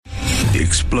The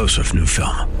explosive new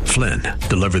film, Flynn,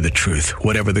 deliver the truth,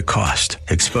 whatever the cost,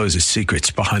 exposes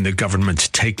secrets behind the government's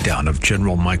takedown of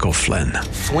General Michael Flynn.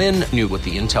 Flynn knew what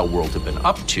the intel world had been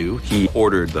up to. He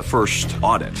ordered the first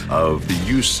audit of the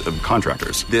use of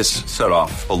contractors. This set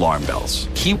off alarm bells.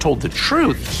 He told the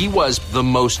truth. He was the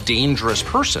most dangerous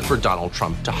person for Donald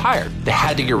Trump to hire. They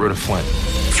had to get rid of Flynn.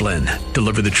 Flynn,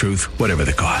 deliver the truth, whatever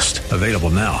the cost. Available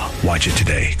now. Watch it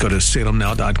today. Go to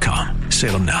salemnow.com.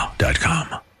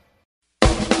 salemnow.com.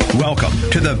 Welcome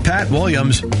to the Pat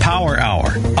Williams Power Hour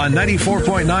on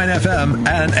 94.9 FM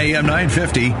and AM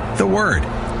 950, The Word.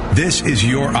 This is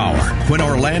your hour when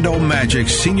Orlando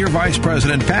Magic's Senior Vice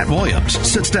President Pat Williams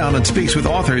sits down and speaks with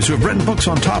authors who have written books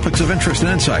on topics of interest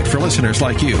and insight for listeners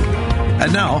like you.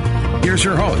 And now, here's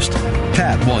your host,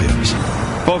 Pat Williams.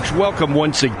 Folks, welcome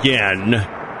once again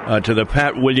to the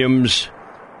Pat Williams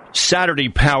Saturday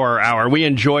Power Hour. We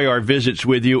enjoy our visits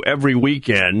with you every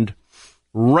weekend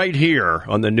right here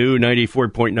on the new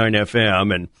 94.9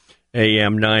 FM and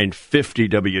AM 950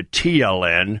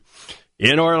 WTLN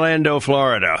in Orlando,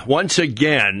 Florida. Once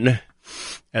again,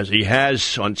 as he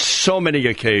has on so many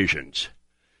occasions,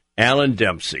 Alan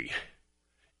Dempsey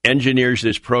engineers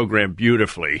this program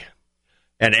beautifully,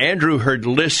 and Andrew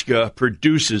Herdliska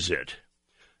produces it.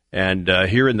 And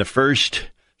here in the first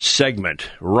segment,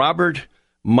 Robert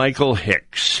Michael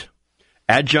Hicks,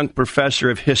 adjunct professor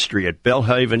of history at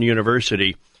Belhaven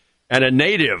University and a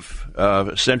native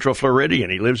of Central Floridian.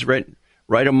 He lives right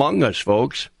among us,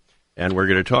 folks. And we're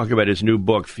going to talk about his new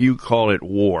book, Few Call It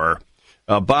War.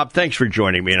 Bob, thanks for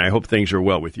joining me, and I hope things are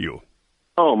well with you.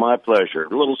 Oh, my pleasure. A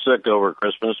little sick over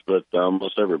Christmas, but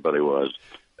almost everybody was.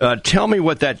 Tell me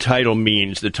what that title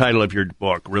means, the title of your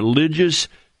book, Religious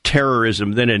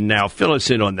Terrorism Then and Now. Fill us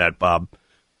in on that, Bob.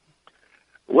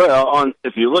 Well,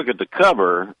 if you look at the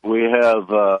cover, we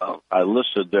have, I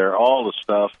listed there all the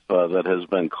stuff that has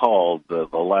been called the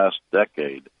last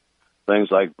decade.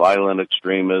 Things like violent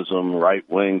extremism,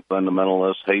 right-wing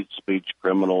fundamentalists, hate speech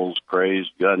criminals,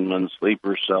 crazed gunmen,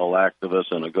 sleeper cell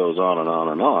activists, and it goes on and on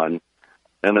and on.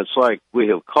 And it's like we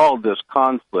have called this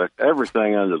conflict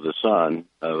everything under the sun.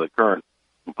 The current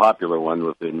popular one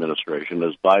with the administration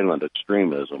is violent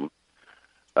extremism.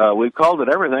 We've called it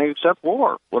everything except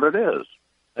war, what it is.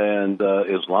 And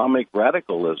Islamic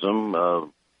radicalism,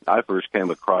 I first came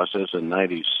across this in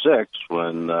 96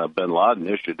 when bin Laden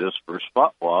issued his first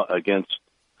fatwa against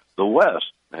the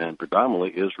West, and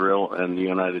predominantly Israel and the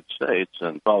United States,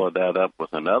 and followed that up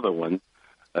with another one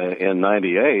in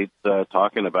 98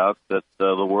 talking about that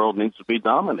the world needs to be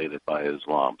dominated by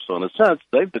Islam. So in a sense,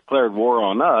 they've declared war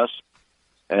on us,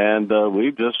 and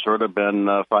we've just sort of been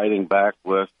fighting back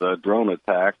with drone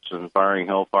attacks and firing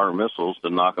Hellfire missiles to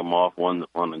knock them off one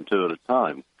and two at a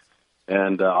time.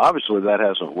 And obviously that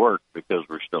hasn't worked because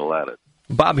we're still at it.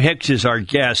 Bob Hicks is our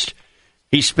guest.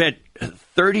 He spent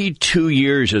 32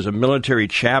 years as a military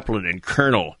chaplain and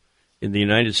colonel in the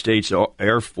United States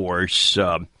Air Force,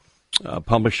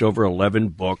 published over 11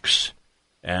 books,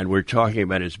 and we're talking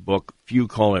about his book, Few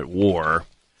Call It War.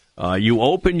 You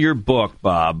open your book,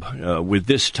 Bob, with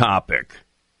this topic.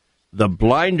 The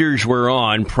blinders were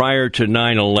on prior to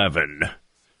 9/11.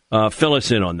 Fill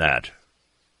us in on that.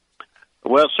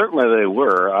 Well, certainly they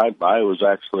were. I was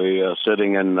actually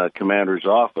sitting in the commander's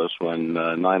office when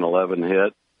 9/11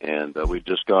 hit, and we'd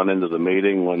just gone into the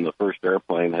meeting when the first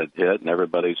airplane had hit, and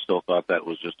everybody still thought that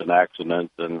was just an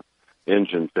accident and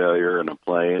engine failure in a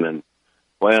plane. And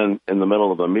when in the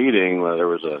middle of the meeting, there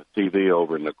was a TV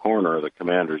over in the corner of the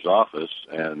commander's office,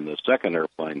 and the second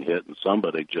airplane hit, and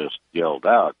somebody just yelled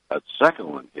out, "That second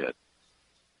one hit."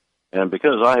 And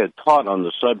because I had taught on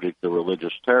the subject of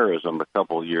religious terrorism a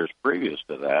couple of years previous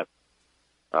to that,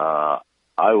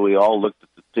 we all looked at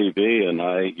the TV, and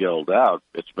I yelled out,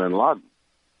 "It's bin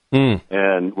Laden."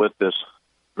 And with this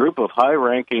group of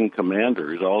high-ranking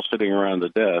commanders all sitting around the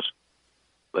desk,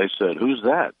 they said, "Who's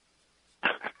that?"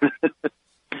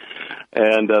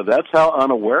 And that's how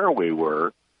unaware we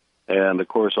were. And, of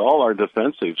course, all our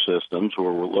defensive systems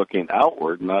were looking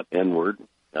outward, not inward.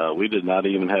 We did not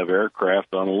even have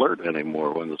aircraft on alert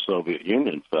anymore when the Soviet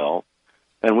Union fell.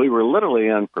 And we were literally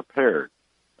unprepared.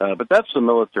 But that's the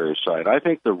military side. I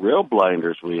think the real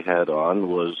blinders we had on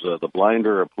was the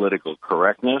blinder of political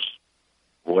correctness,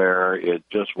 where it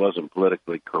just wasn't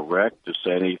politically correct to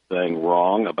say anything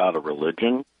wrong about a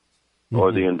religion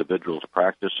or the individuals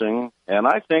practicing. And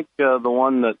I think the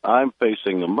one that I'm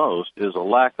facing the most is a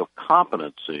lack of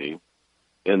competency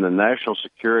in the national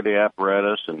security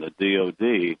apparatus and the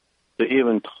DOD to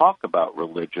even talk about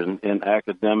religion in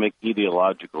academic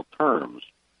ideological terms.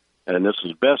 And this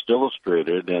is best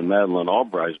illustrated in Madeleine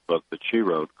Albright's book that she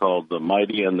wrote called The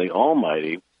Mighty and the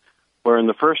Almighty, where in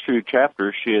the first few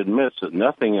chapters she admits that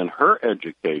nothing in her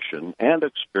education and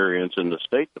experience in the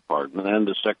State Department and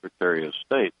the Secretary of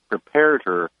State prepared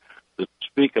her to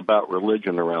speak about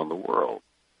religion around the world.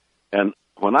 And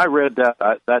when I read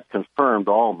that, that confirmed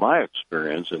all my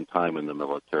experience in time in the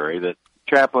military, that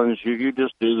chaplains, you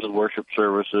just do the worship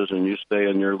services and you stay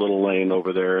in your little lane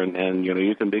over there, and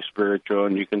you can be spiritual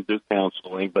and you can do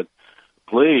counseling, but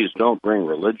please don't bring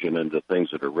religion into things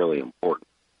that are really important.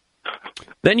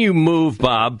 Then you move,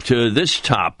 Bob, to this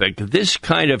topic. This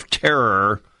kind of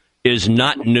terror is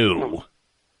not new.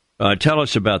 Tell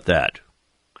us about that.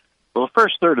 Well, the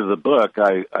first third of the book,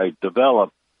 I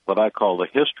developed what I call the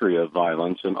history of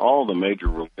violence in all the major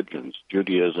religions,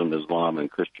 Judaism, Islam, and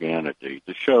Christianity,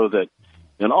 to show that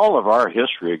in all of our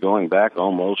history, going back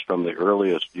almost from the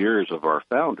earliest years of our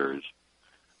founders,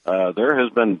 there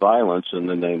has been violence in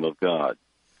the name of God.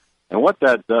 And what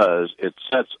that does, it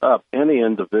sets up any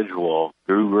individual,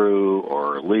 guru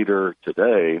or leader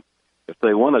today, if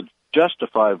they want to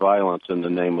justify violence in the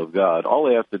name of God, all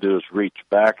they have to do is reach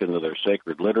back into their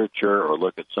sacred literature or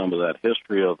look at some of that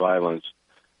history of violence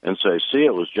and say, see,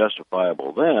 it was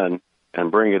justifiable then,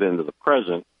 and bring it into the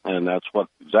present. And that's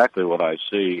exactly what I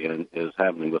see is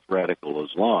happening with radical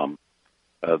Islam.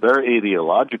 Their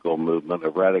ideological movement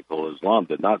of radical Islam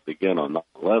did not begin on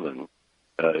 9/11.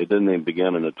 It didn't even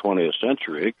begin in the 20th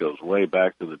century. It goes way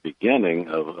back to the beginning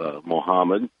of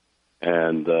Muhammad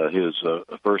and his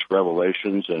first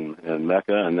revelations in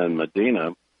Mecca and then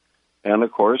Medina. And,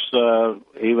 of course,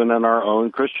 even in our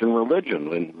own Christian religion,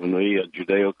 when we,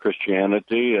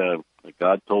 Judeo-Christianity,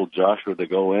 God told Joshua to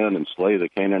go in and slay the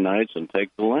Canaanites and take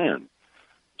the land.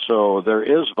 So there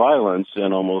is violence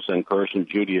in Christian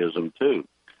Judaism, too.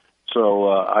 So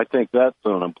I think that's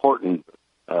an important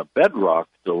bedrock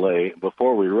to lay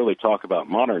before we really talk about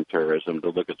modern terrorism, to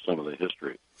look at some of the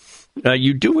history.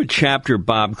 You do a chapter,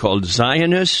 Bob, called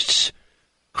Zionists,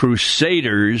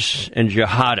 Crusaders, and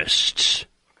Jihadists.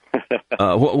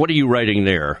 What are you writing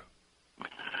there?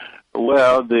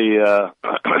 Well, the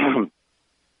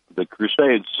the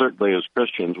Crusades, certainly as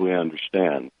Christians, we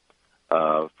understand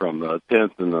from the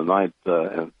 10th and the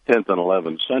 10th and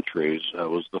 11th centuries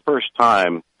was the first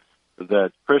time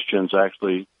that Christians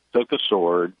actually took a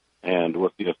sword and,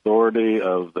 with the authority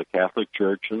of the Catholic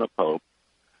Church and the Pope,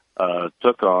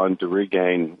 took on to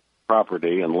regain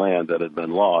property and land that had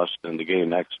been lost and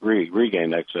to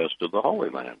regain access to the Holy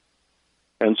Land.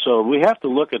 And so we have to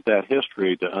look at that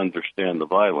history to understand the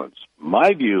violence.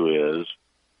 My view is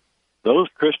those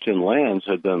Christian lands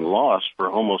had been lost for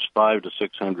almost 500 to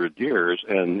 600 years,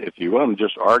 and if you want to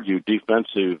just argue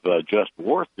defensive just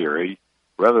war theory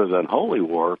rather than holy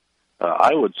war,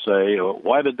 I would say,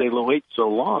 why did they wait so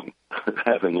long,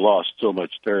 having lost so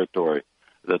much territory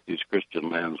that these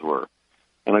Christian lands were?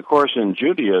 And, of course, in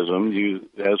Judaism,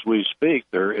 as we speak,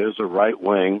 there is a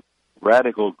right-wing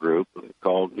radical group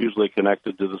usually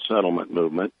connected to the settlement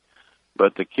movement.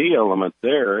 But the key element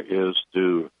there is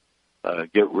to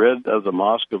get rid of the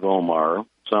Mosque of Omar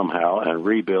somehow and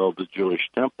rebuild the Jewish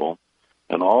temple.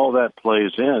 And all that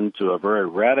plays into a very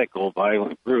radical,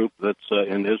 violent group that's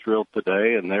in Israel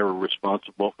today, and they were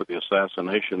responsible for the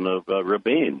assassination of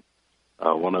Rabin,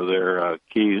 one of their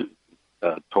key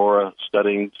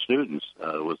Torah-studying students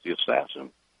was the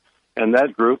assassin. And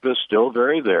that group is still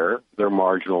very there. They're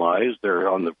marginalized. They're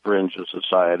on the fringe of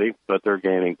society, but they're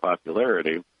gaining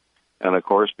popularity. And, of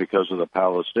course, because of the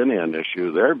Palestinian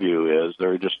issue, their view is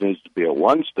there just needs to be a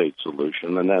one-state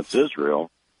solution, and that's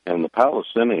Israel, and the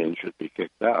Palestinians should be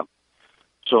kicked out.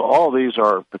 So all these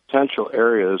are potential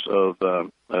areas of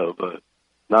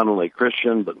not only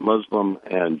Christian but Muslim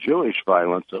and Jewish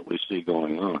violence that we see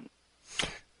going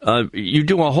on. You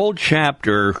do a whole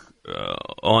chapter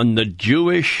on the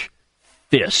Jewish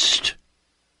fist,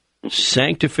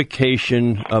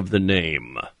 sanctification of the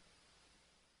name.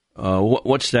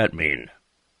 What's that mean?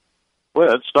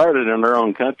 Well, it started in our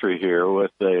own country here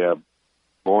with a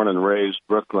born and raised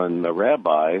Brooklyn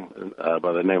rabbi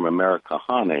by the name of Meir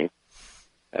Kahane,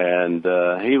 and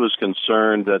he was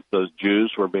concerned that the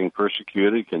Jews were being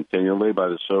persecuted continually by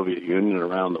the Soviet Union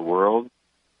around the world.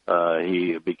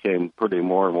 He became pretty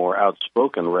more and more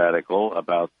outspoken radical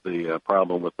about the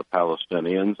problem with the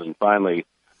Palestinians, and finally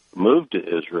moved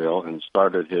to Israel and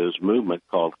started his movement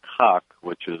called Chak,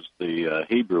 which is the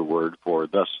Hebrew word for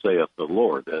 "Thus saith the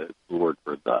Lord," the word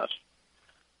for "thus."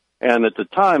 And at the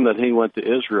time that he went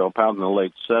to Israel, about in the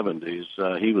late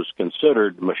 70s, he was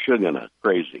considered Meshugana,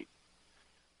 crazy.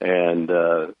 And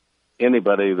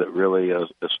anybody that really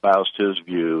espoused his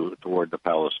view toward the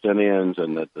Palestinians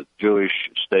and that the Jewish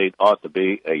state ought to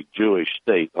be a Jewish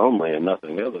state only and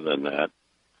nothing other than that,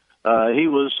 he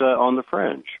was on the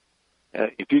fringe.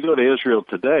 If you go to Israel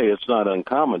today, it's not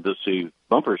uncommon to see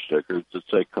bumper stickers that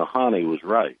say Kahane was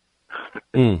right.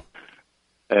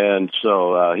 And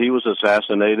so he was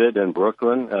assassinated in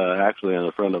Brooklyn, actually in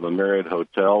the front of a Marriott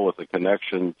hotel with a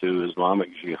connection to Islamic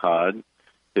Jihad.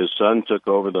 His son took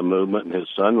over the movement, and his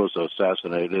son was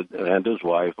assassinated, and his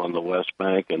wife on the West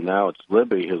Bank. And now it's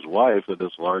Libby, his wife, that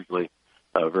is largely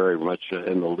very much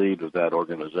in the lead of that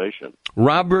organization.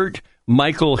 Robert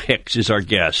Michael Hicks is our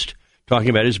guest, talking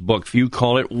about his book, Few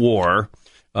Call It War.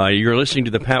 You're listening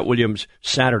to the Pat Williams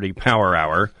Saturday Power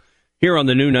Hour here on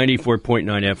the new 94.9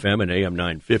 FM and AM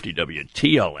 950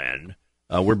 WTLN.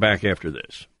 We're back after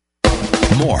this.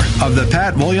 More of the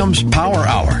Pat Williams Power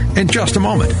Hour in just a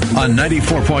moment on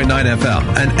 94.9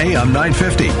 FM and AM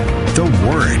 950. The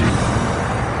Word.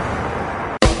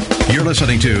 You're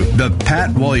listening to the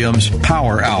Pat Williams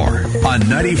Power Hour on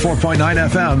 94.9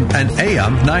 FM and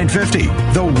AM 950.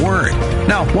 The Word.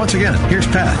 Now, once again, here's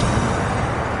Pat.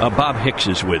 Bob Hicks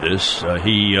is with us.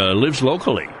 He lives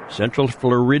locally, Central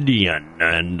Floridian,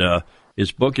 and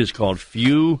his book is called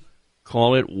Few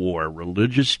Call It War,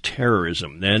 Religious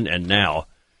Terrorism, Then and Now.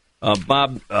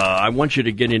 Bob, I want you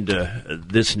to get into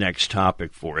this next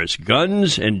topic for us.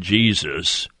 Guns and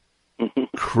Jesus,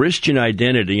 Christian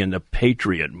identity and the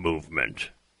Patriot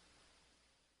movement.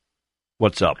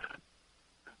 What's up?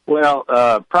 Well,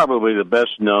 probably the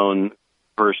best-known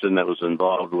person that was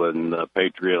involved in the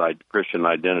Patriot Christian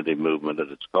identity movement,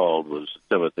 that it's called, was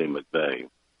Timothy McVeigh.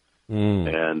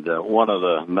 And one of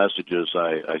the messages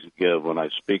I give when I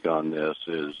speak on this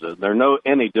is there's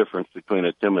any difference between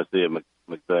a Timothy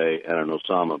McVeigh and an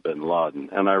Osama bin Laden.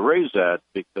 And I raise that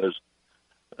because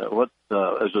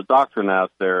there's a doctrine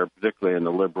out there, particularly in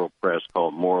the liberal press,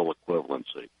 called moral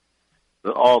equivalency.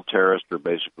 All terrorists are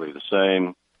basically the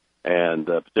same, and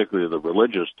particularly the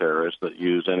religious terrorists that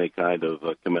use any kind of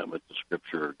commitment to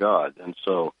Scripture or God. And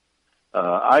so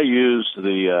I use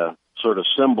the sort of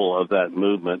symbol of that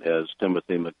movement as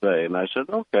Timothy McVeigh. And I said,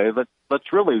 okay,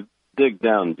 let's really dig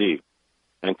down deep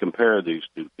and compare these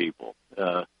two people.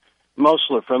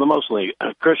 Mostly,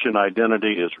 Christian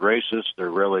identity is racist.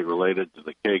 They're really related to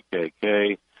the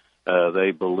KKK.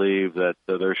 They believe that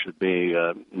there should be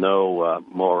no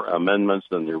more amendments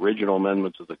than the original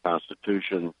amendments of the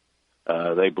Constitution.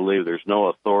 They believe there's no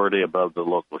authority above the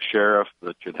local sheriff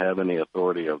that should have any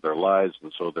authority of their lives,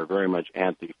 and so they're very much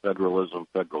anti-federalism,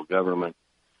 federal government,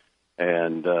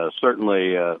 and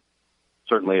certainly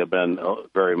have been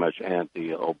very much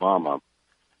anti-Obama.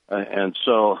 And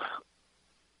so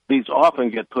these often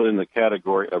get put in the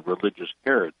category of religious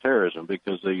terrorism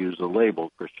because they use the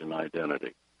label Christian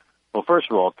identity. Well, first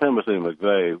of all, Timothy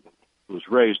McVeigh was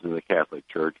raised in the Catholic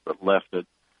Church but left it.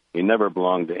 He never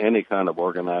belonged to any kind of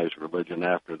organized religion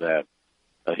after that.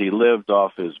 He lived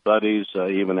off his buddies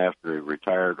even after he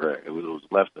retired or was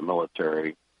left the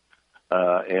military.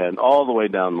 And all the way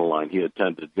down the line, he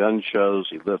attended gun shows.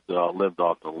 He lived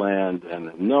off the land. And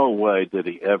in no way did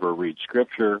he ever read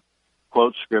Scripture,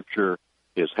 quote Scripture.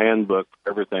 His handbook,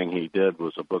 everything he did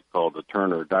was a book called the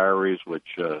Turner Diaries,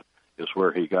 which is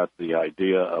where he got the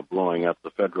idea of blowing up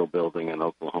the federal building in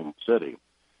Oklahoma City.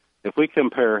 If we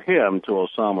compare him to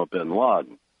Osama bin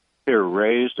Laden, here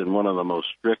raised in one of the most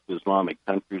strict Islamic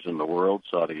countries in the world,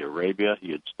 Saudi Arabia,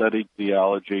 he had studied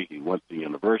theology, he went to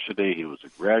university, he was a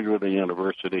graduate of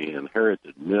university, he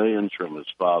inherited millions from his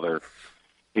father.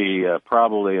 He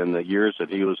probably in the years that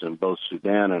he was in both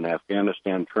Sudan and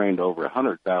Afghanistan trained over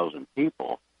 100,000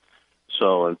 people.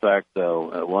 So, in fact,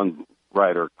 one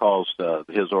writer calls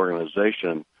his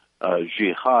organization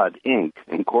Jihad Inc.,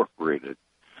 Incorporated.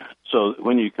 So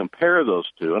when you compare those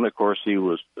two, and of course he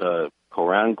was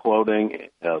Quran quoting,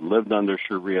 lived under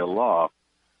Sharia law,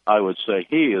 I would say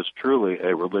he is truly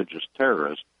a religious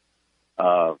terrorist.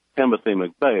 Timothy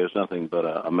McVeigh is nothing but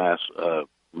a mass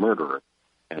murderer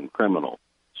and criminal.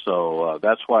 So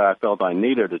that's why I felt I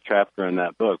needed a chapter in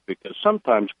that book, because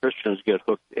sometimes Christians get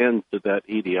hooked into that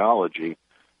ideology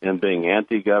in being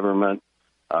anti-government.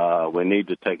 We need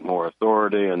to take more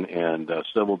authority and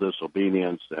civil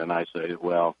disobedience. And I say,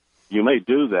 well, you may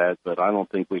do that, but I don't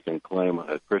think we can claim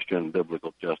a Christian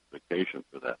biblical justification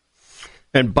for that.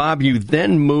 And, Bob, you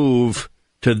then move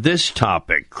to this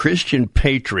topic, Christian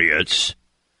patriots,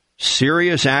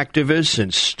 serious activists,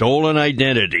 and stolen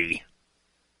identity.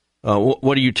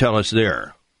 What do you tell us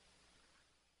there?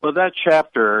 Well, that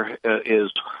chapter is,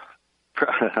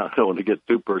 I don't want to get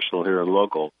too personal here and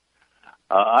local.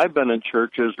 I've been in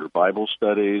churches or Bible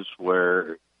studies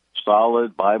where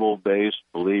solid Bible-based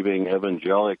believing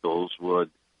evangelicals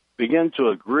would begin to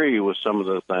agree with some of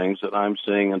the things that I'm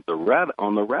seeing on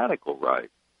the radical right.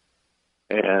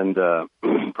 And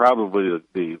probably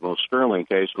the most sterling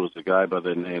case was a guy by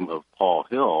the name of Paul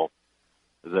Hill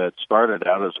that started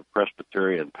out as a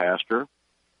Presbyterian pastor,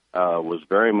 was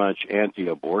very much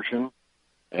anti-abortion,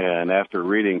 and after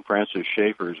reading Francis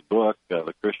Schaeffer's book,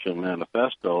 The Christian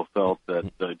Manifesto, felt that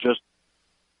just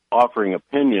offering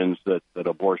opinions that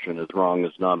abortion is wrong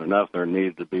is not enough. There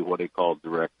needed to be what he called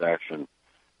direct action.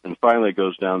 And finally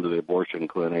goes down to the abortion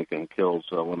clinic and kills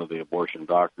one of the abortion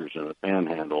doctors in a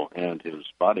panhandle and his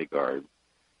bodyguard.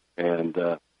 And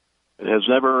has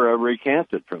never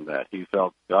recanted from that. He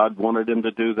felt God wanted him to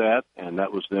do that, and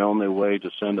that was the only way to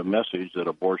send a message that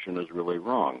abortion is really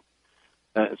wrong.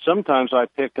 Sometimes I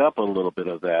pick up a little bit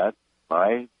of that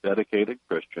by dedicated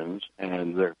Christians,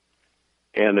 and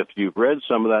if you've read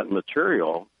some of that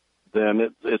material,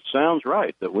 then it sounds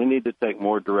right that we need to take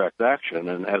more direct action.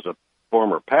 And as a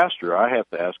former pastor, I have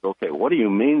to ask, okay, what do you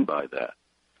mean by that?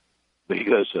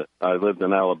 Because I lived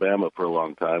in Alabama for a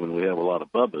long time, and we have a lot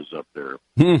of bubbas up there.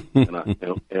 As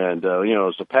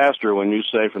a pastor, when you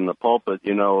say from the pulpit,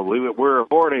 we're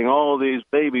aborting all these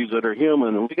babies that are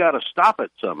human, and we got to stop it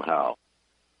somehow.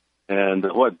 And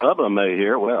what Bubba may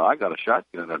hear, well, I got a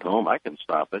shotgun at home, I can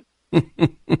stop it.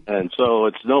 And so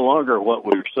it's no longer what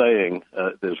we're saying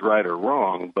is right or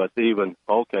wrong, but even,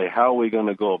 okay, how are we going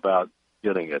to go about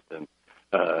getting it and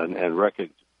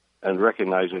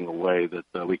recognizing a way that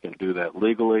we can do that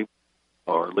legally,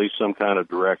 or at least some kind of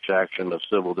direct action of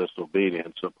civil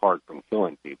disobedience apart from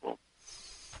killing people.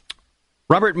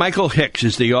 Robert Michael Hicks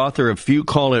is the author of Few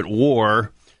Call It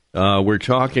War. We're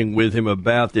talking with him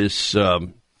about this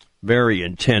very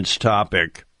intense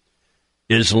topic.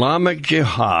 Islamic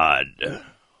Jihad,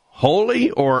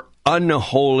 holy or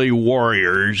unholy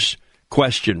warriors, ? Fill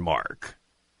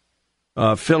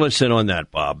us in on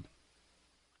that, Bob.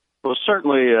 Well,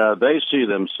 certainly they see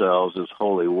themselves as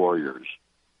holy warriors.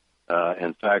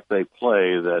 In fact, they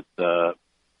play that,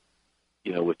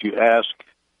 if you ask,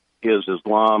 is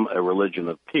Islam a religion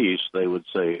of peace, they would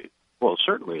say, well,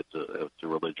 certainly it's a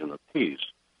religion of peace.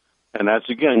 And that's,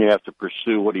 again, you have to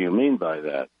pursue what do you mean by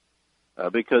that?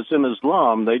 Because in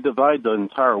Islam, they divide the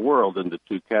entire world into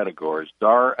two categories.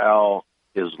 Dar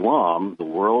al-Islam, the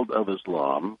world of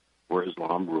Islam, where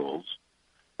Islam rules,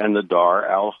 and the Dar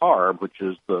al-Harb, which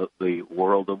is the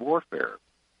world of warfare.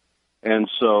 And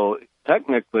so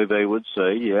technically they would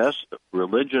say, yes,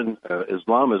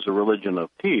 Islam is a religion of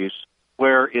peace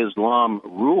where Islam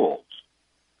rules.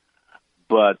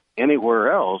 But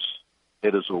anywhere else,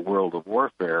 it is a world of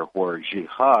warfare where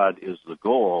jihad is the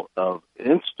goal of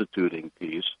instituting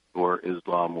peace, where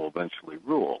Islam will eventually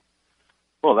rule.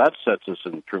 Well, that sets us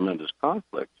in tremendous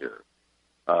conflict here.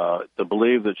 To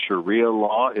believe that Sharia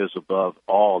law is above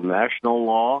all national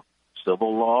law,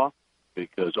 civil law,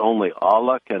 because only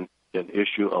Allah can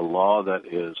issue a law that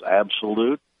is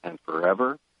absolute and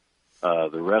forever.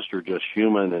 The rest are just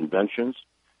human inventions.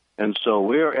 And so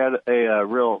we're at a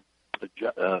real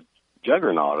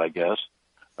juggernaut, I guess,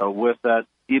 with that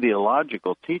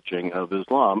ideological teaching of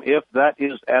Islam, if that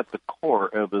is at the core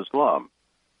of Islam.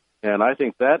 And I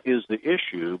think that is the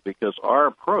issue, because our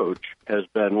approach has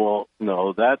been, well,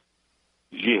 no, that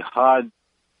jihad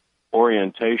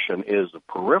orientation is the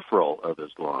peripheral of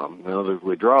Islam. In other words,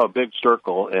 we draw a big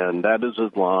circle, and that is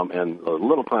Islam, and a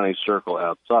little tiny circle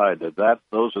outside,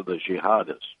 those are the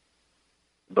jihadists.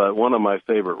 But one of my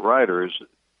favorite writers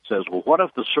says, well, what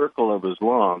if the circle of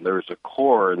Islam, there's a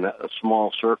core and a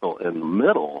small circle in the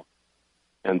middle,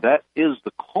 and that is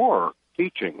the core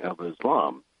teaching of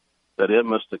Islam, that it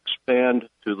must expand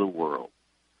to the world.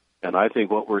 And I think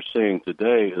what we're seeing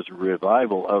today is a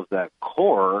revival of that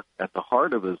core at the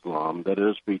heart of Islam that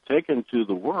is to be taken to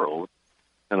the world.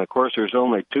 And, of course, there's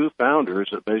only two founders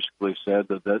that basically said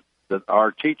that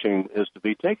our teaching is to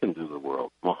be taken to the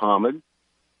world, Muhammad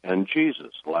and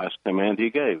Jesus. The last command he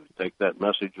gave, take that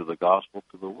message of the gospel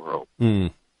to the world.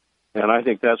 And I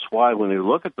think that's why when you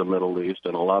look at the Middle East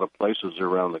and a lot of places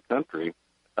around the country,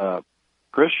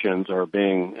 Christians are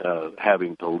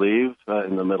having to leave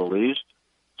in the Middle East.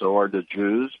 So are the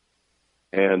Jews,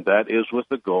 and that is with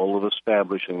the goal of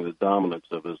establishing the dominance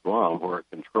of Islam, where it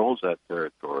controls that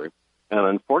territory. And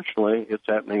unfortunately, it's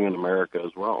happening in America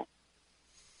as well.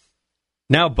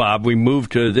 Now, Bob, we move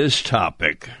to this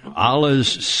topic, Allah's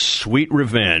sweet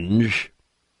revenge,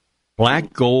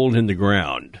 black gold in the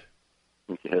ground.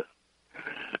 Yes.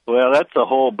 Well, that's a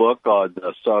whole book on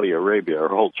Saudi Arabia, or a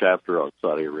whole chapter on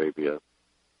Saudi Arabia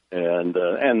and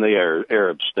the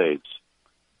Arab states.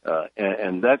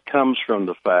 And that comes from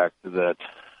the fact that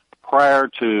prior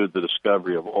to the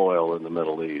discovery of oil in the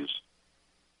Middle East,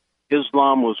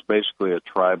 Islam was basically a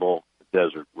tribal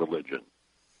desert religion.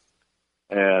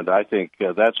 And I think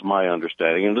that's my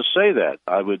understanding. And to say that,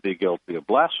 I would be guilty of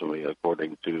blasphemy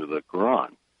according to the Quran,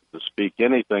 to speak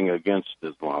anything against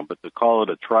Islam, but to call it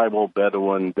a tribal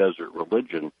Bedouin desert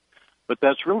religion. But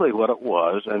that's really what it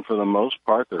was, and for the most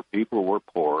part, their people were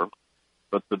poor.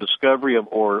 But the discovery of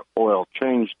oil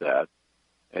changed that,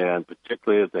 and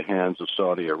particularly at the hands of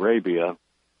Saudi Arabia,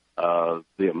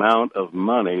 the amount of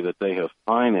money that they have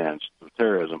financed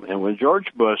terrorism. And when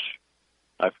George Bush,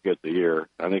 I forget the year,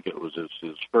 I think it was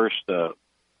his first State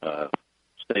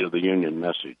of the Union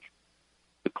message,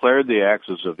 declared the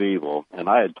axis of evil, and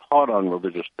I had taught on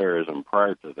religious terrorism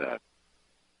prior to that,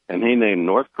 and he named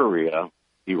North Korea,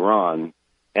 Iran,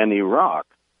 and Iraq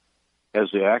as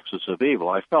the axis of evil,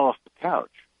 I fell off the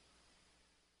couch.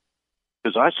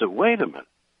 Because I said, wait a minute,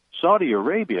 Saudi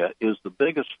Arabia is the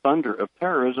biggest funder of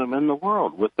terrorism in the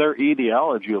world with their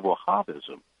ideology of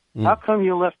Wahhabism. How come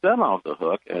you left them off the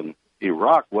hook? And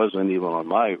Iraq wasn't even on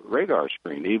my radar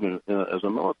screen, even as a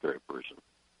military person.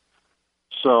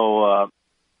 So,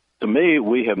 to me,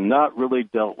 we have not really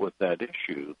dealt with that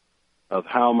issue of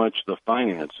how much the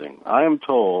financing. I am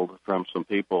told from some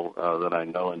people that I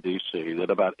know in D.C. that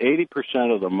about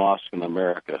 80% of the mosques in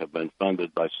America have been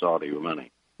funded by Saudi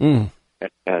money.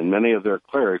 And many of their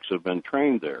clerics have been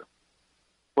trained there.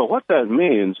 Well, what that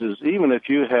means is even if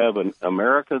you have an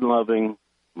American-loving,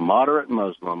 moderate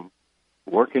Muslim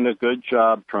working a good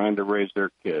job trying to raise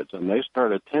their kids, and they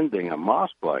start attending a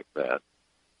mosque like that,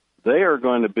 they are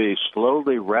going to be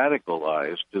slowly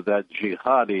radicalized to that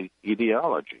jihadi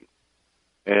ideology.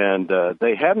 And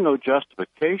they have no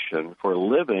justification for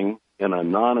living in a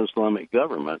non-Islamic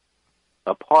government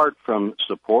apart from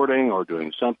supporting or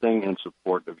doing something in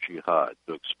support of jihad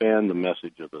to expand the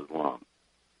message of Islam.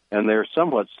 And they're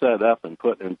somewhat set up and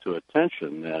put into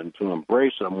attention then to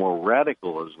embrace a more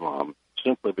radical Islam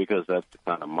simply because that's the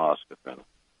kind of mosque they're in.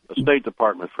 A State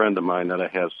Department friend of mine that I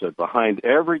have said behind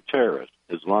every terrorist,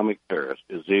 Islamic terrorist,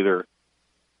 is either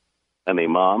an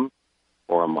imam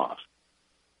or a mosque.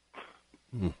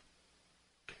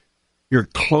 Your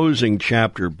closing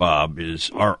chapter, Bob, is,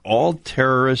 are all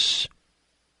terrorists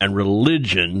and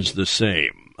religions the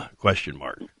same? Question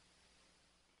mark.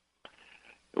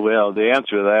 Well, the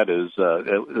answer to that is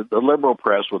the liberal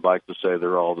press would like to say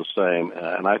they're all the same,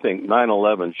 and I think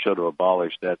 9/11 should have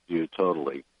abolished that view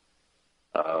totally.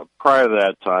 Prior to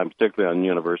that time, particularly on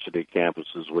university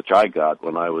campuses, which I got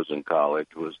when I was in college,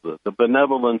 was the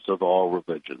benevolence of all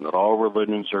religion, that all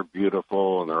religions are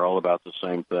beautiful and they're all about the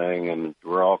same thing, and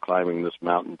we're all climbing this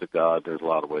mountain to God. There's a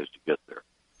lot of ways to get there.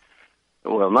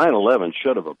 Well, 9/11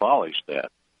 should have abolished that.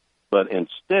 But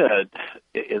instead,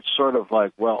 it's sort of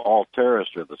like, well, all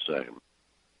terrorists are the same.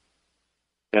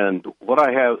 And what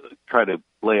I have tried to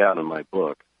lay out in my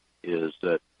book is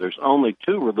that there's only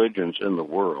two religions in the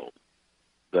world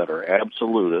that are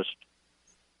absolutist,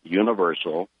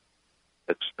 universal,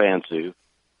 expansive,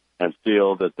 and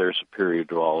feel that they're superior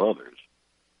to all others.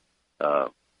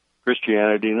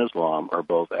 Christianity and Islam are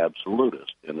both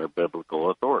absolutist in their biblical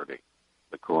authority,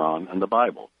 the Quran and the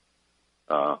Bible.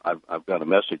 I've got a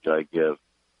message I give.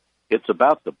 It's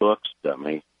about the books,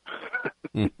 dummy,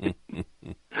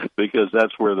 because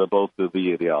that's where both of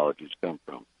the ideologies come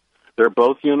from. They're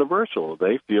both universal.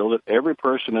 They feel that every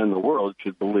person in the world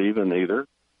should believe in either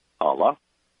Allah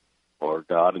or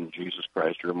God and Jesus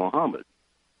Christ or Muhammad.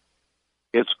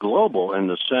 It's global in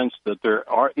the sense that there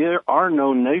are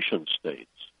no nation states.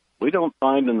 We don't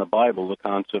find in the Bible the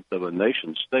concept of a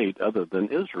nation state other than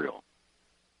Israel.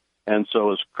 And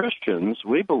so as Christians,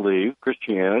 we believe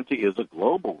Christianity is a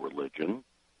global religion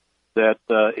that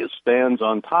it stands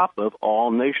on top of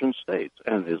all nation states.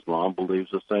 And Islam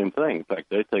believes the same thing. In fact,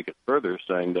 they take it further,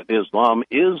 saying that Islam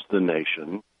is the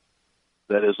nation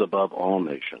that is above all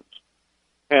nations.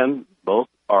 And both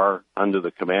are under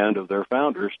the command of their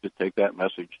founders to take that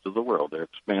message to the world. They're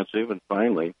expansive, and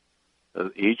finally,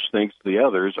 each thinks the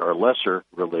others are lesser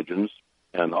religions,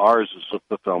 and ours is the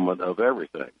fulfillment of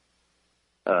everything.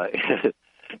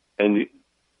 And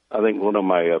I think one of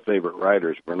my favorite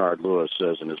writers, Bernard Lewis,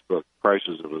 says in his book,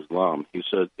 Crisis of Islam, he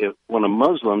said, when a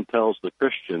Muslim tells the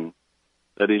Christian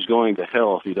that he's going to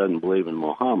hell if he doesn't believe in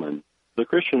Muhammad, the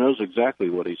Christian knows exactly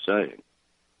what he's saying.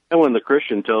 And when the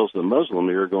Christian tells the Muslim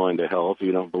you're going to hell if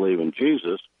you don't believe in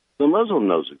Jesus, the Muslim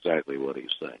knows exactly what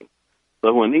he's saying.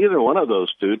 But when either one of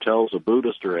those two tells a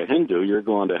Buddhist or a Hindu you're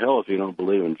going to hell if you don't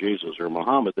believe in Jesus or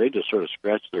Muhammad, they just sort of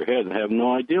scratch their head and have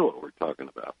no idea what we're talking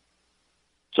about.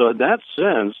 So in that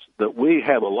sense, that we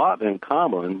have a lot in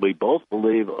common. We both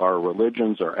believe our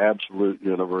religions are absolute,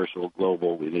 universal,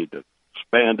 global. We need to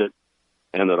expand it,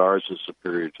 and that ours is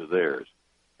superior to theirs.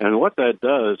 And what that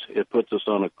does, it puts us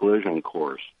on a collision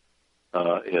course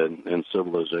in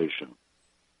civilization.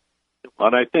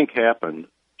 What I think happened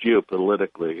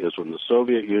geopolitically is when the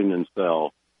Soviet Union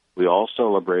fell, we all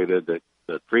celebrated that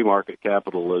free market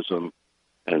capitalism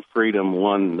and freedom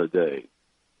won the day.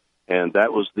 And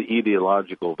that was the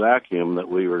ideological vacuum that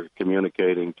we were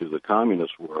communicating to the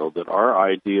communist world, that our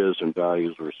ideas and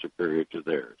values were superior to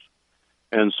theirs.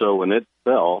 And so when it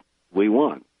fell, we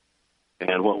won.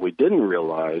 And what we didn't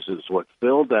realize is what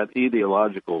filled that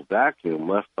ideological vacuum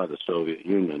left by the Soviet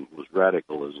Union was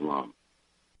radical Islam.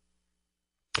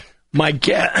 My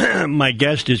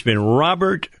guest has been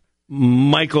Robert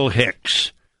Michael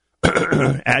Hicks,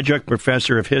 adjunct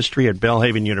professor of history at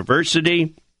Belhaven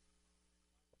University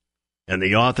and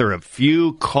the author of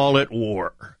Few Call It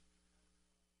War.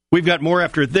 We've got more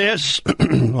after this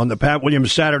on the Pat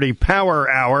Williams Saturday Power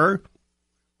Hour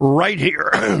right here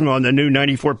on the new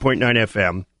 94.9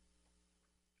 FM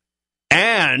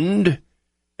and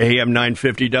AM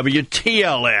 950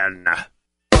 WTLN.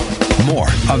 More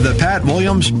of the Pat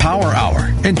Williams Power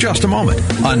Hour in just a moment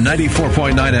on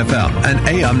 94.9 FM and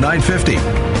AM 950.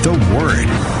 The Word.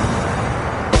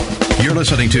 You're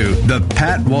listening to the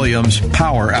Pat Williams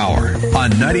Power Hour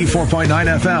on 94.9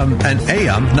 FM and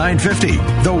AM 950.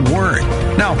 The Word.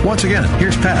 Now, once again,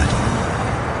 here's Pat.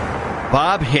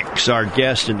 Bob Hicks, our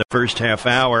guest in the first half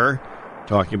hour,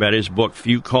 talking about his book,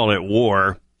 Few Call It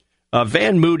War.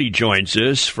 Van Moody joins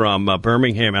us from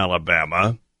Birmingham,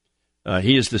 Alabama.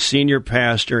 He is the senior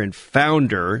pastor and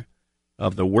founder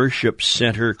of the Worship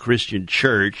Center Christian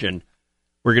Church, and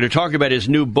we're going to talk about his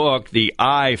new book, The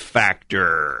I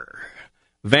Factor.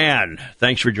 Van,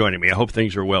 thanks for joining me. I hope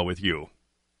things are well with you.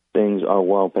 Things are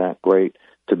well, Pat. Great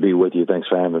to be with you. Thanks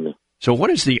for having me. So what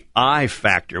is the I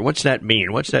Factor? What's that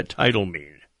mean? What's that title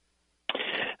mean?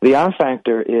 The I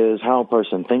Factor is how a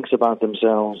person thinks about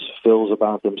themselves, feels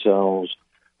about themselves,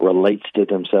 relates to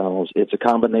themselves. It's a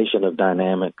combination of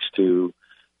dynamics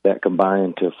that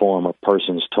combine to form a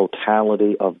person's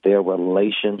totality of their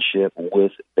relationship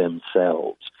with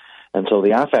themselves. And so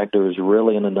the I Factor is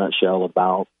really, in a nutshell,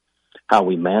 about how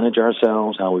we manage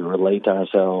ourselves, how we relate to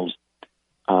ourselves,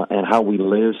 and how we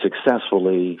live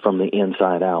successfully from the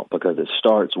inside out, because it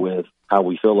starts with how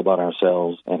we feel about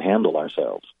ourselves and handle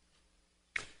ourselves.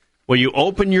 Well, you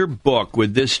open your book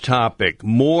with this topic,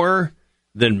 more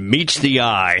than meets the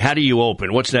eye. How do you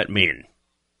open? What's that mean?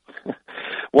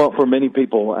 Well, for many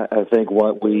people, I think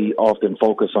what we often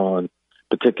focus on,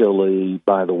 particularly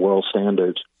by the world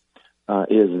standards,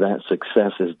 is that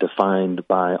success is defined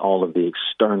by all of the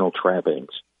external trappings.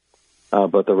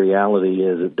 But the reality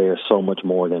is that there's so much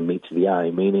more than meets the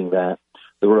eye, meaning that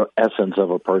the real essence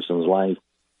of a person's life,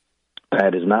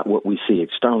 that is not what we see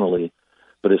externally,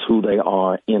 but is who they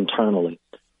are internally.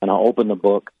 And I open the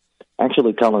book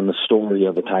actually telling the story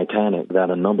of the Titanic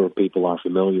that a number of people are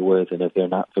familiar with, and if they're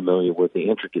not familiar with the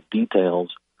intricate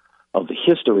details of the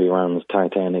history around the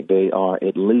Titanic, they are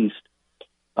at least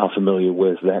familiar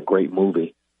with that great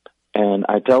movie. And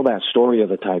I tell that story of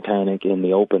the Titanic in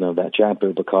the open of that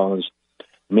chapter because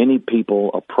many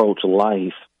people approach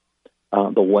life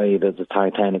the way that the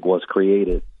Titanic was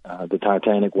created. The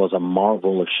Titanic was a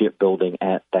marvel of shipbuilding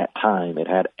at that time. It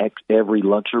had every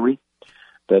luxury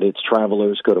that its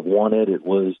travelers could have wanted. It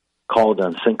was called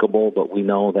unsinkable, but we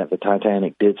know that the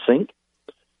Titanic did sink,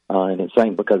 and it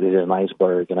sank because it hit an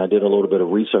iceberg. And I did a little bit of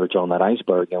research on that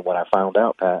iceberg, and what I found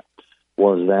out, Pat,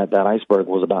 was that that iceberg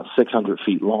was about 600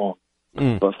 feet long,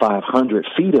 but 500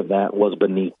 feet of that was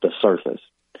beneath the surface.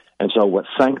 And so what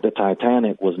sank the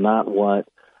Titanic was not what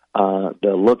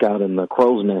the lookout in the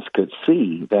crow's nest could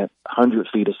see, that 100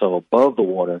 feet or so above the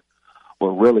water.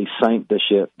 What really sank the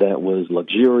ship that was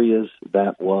luxurious,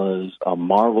 that was a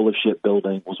marvel of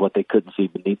shipbuilding, was what they couldn't see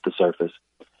beneath the surface.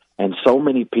 And so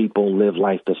many people live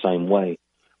life the same way.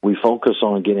 We focus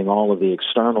on getting all of the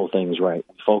external things right.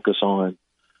 We focus on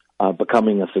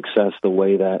becoming a success the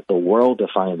way that the world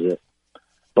defines it.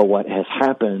 But what has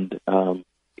happened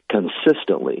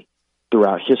consistently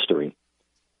throughout history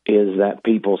is that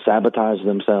people sabotage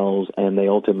themselves and they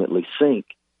ultimately sink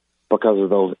because of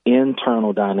those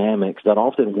internal dynamics that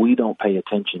often we don't pay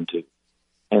attention to.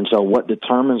 And so what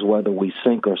determines whether we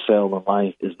sink or sail in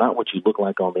life is not what you look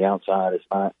like on the outside. It's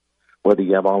not whether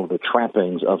you have all of the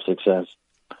trappings of success,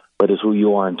 but it's who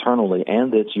you are internally,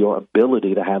 and it's your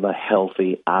ability to have a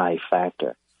healthy I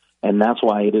factor. And that's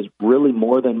why it is really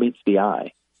more than meets the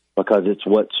eye, because it's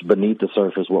what's beneath the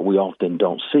surface, what we often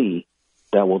don't see,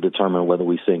 that will determine whether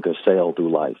we sink or sail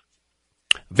through life.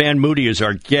 Van Moody is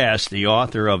our guest, the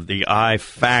author of The I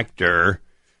Factor.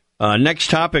 Next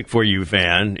topic for you,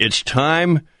 Van. It's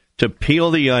time to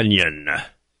peel the onion.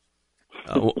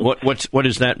 What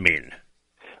does that mean?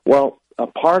 Well, a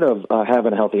part of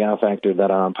having a healthy I factor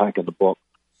that I unpack in the book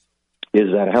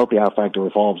is that a healthy I factor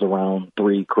revolves around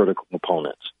three critical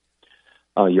components: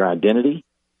 your identity,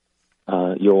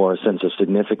 your sense of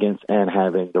significance, and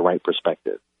having the right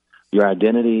perspective. Your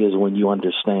identity is when you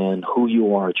understand who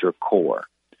you are at your core.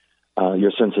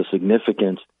 Your sense of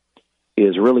significance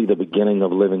is really the beginning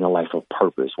of living a life of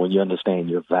purpose. When you understand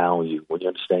your value, when you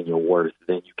understand your worth,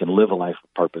 then you can live a life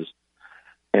of purpose.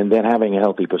 And then having a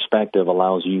healthy perspective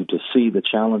allows you to see the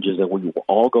challenges that we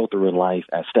all go through in life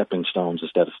as stepping stones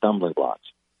instead of stumbling blocks.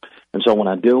 And so when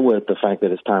I deal with the fact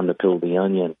that it's time to peel the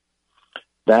onion,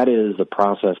 that is the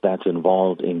process that's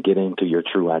involved in getting to your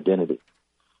true identity.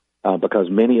 Because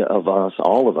many of us,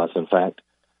 all of us, in fact,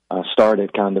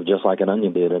 started kind of just like an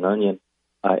onion did. An onion,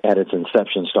 at its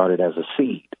inception, started as a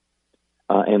seed.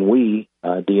 And we,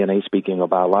 DNA speaking or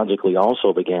biologically,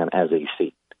 also began as a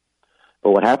seed.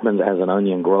 But what happens as an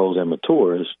onion grows and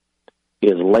matures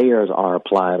is layers are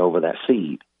applied over that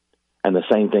seed. And the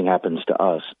same thing happens to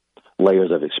us.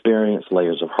 Layers of experience,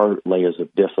 layers of hurt, layers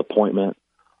of disappointment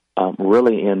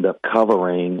really end up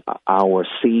covering our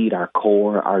seed, our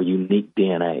core, our unique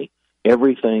DNA.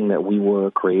 Everything that we were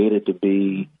created to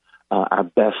be, our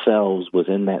best selves was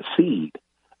in that seed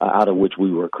out of which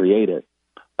we were created.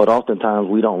 But oftentimes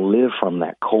we don't live from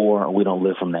that core, or we don't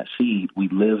live from that seed. We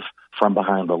live from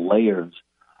behind the layers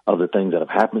of the things that have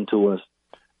happened to us,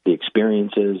 the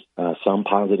experiences, some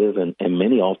positive, and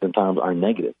many oftentimes are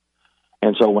negative.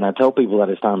 And so when I tell people that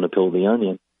it's time to peel the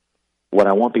onion, what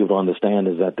I want people to understand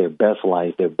is that their best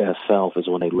life, their best self is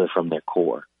when they live from their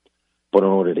core. But in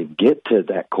order to get to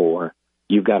that core,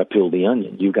 you've got to peel the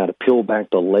onion. You've got to peel back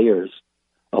the layers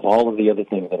of all of the other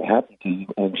things that happen to you.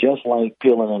 And just like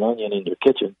peeling an onion in your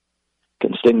kitchen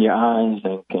can sting your eyes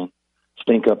and can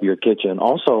stink up your kitchen,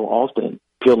 also often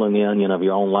peeling the onion of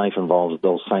your own life involves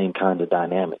those same kind of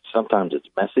dynamics. Sometimes it's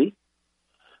messy,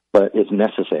 but it's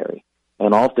necessary.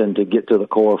 And often to get to the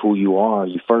core of who you are,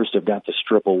 you first have got to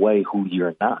strip away who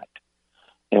you're not.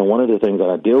 And one of the things that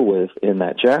I deal with in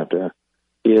that chapter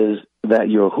is that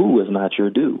your who is not your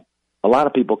do. A lot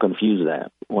of people confuse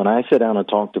that. When I sit down and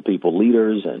talk to people,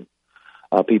 leaders and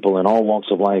people in all walks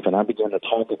of life, and I begin to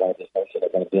talk about this notion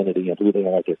of identity and who they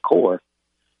are at their core,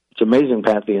 it's amazing,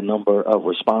 Pat, the number of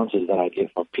responses that I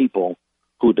get from people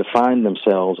who define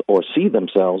themselves or see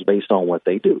themselves based on what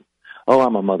they do. Oh,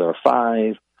 I'm a mother of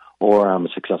 5, or I'm a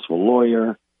successful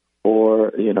lawyer, or,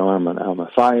 I'm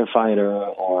a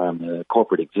firefighter, or I'm a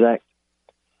corporate exec.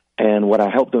 And what I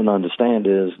help them to understand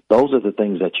is those are the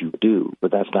things that you do,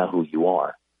 but that's not who you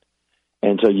are.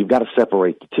 And so you've got to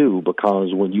separate the two,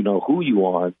 because when you know who you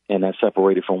are and that's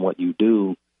separated from what you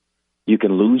do, you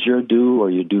can lose your do,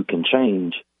 or your do can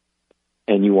change,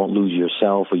 and you won't lose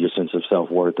yourself or your sense of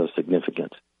self-worth or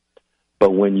significance.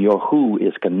 But when your who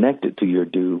is connected to your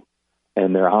do,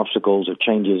 and there are obstacles or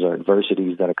changes or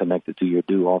adversities that are connected to your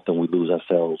do, often we lose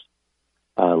ourselves,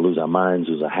 lose our minds,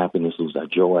 lose our happiness, lose our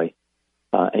joy.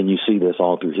 And you see this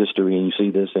all through history, and you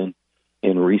see this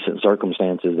in recent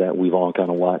circumstances that we've all kind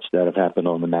of watched that have happened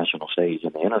on the national stage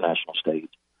and the international stage.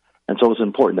 And so it's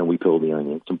important that we peel the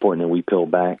onion. It's important that we peel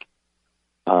back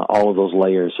all of those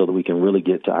layers so that we can really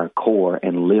get to our core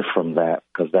and live from that,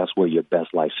 because that's where your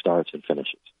best life starts and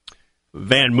finishes.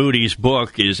 Van Moody's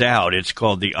book is out. It's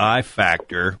called The I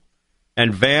Factor.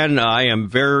 And Van, I am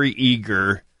very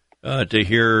eager to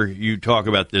hear you talk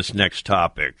about this next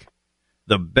topic.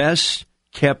 The best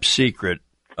kept secret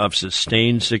of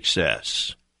sustained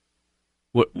success.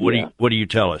 What do you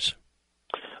tell us?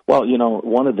 Well,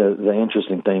 one of the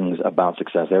interesting things about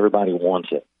success, everybody wants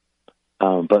it.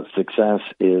 But success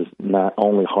is not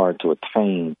only hard to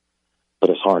attain, but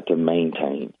it's hard to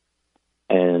maintain.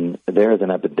 And there is an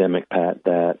epidemic, Pat,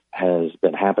 that has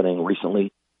been happening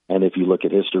recently. And if you look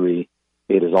at history,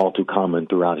 it is all too common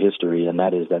throughout history. And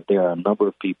that is that there are a number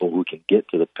of people who can get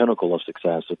to the pinnacle of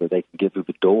success so that they can get through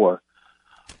the door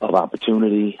of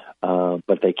opportunity,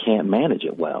 but they can't manage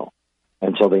it well.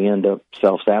 And so they end up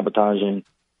self-sabotaging.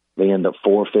 They end up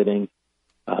forfeiting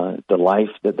the life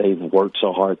that they've worked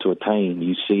so hard to attain.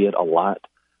 You see it a lot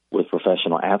with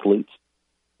professional athletes,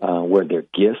 where their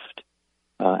gift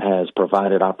has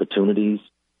provided opportunities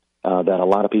that a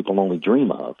lot of people only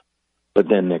dream of. But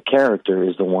then their character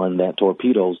is the one that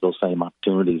torpedoes those same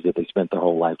opportunities that they spent their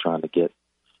whole life trying to get.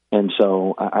 And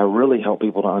so I really help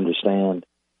people to understand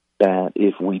that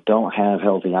if we don't have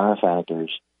healthy I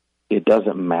factors, it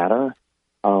doesn't matter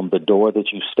the door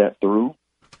that you step through,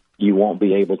 you won't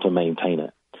be able to maintain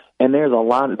it. And there are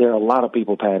a lot of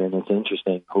people, Pat, and it's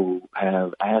interesting, who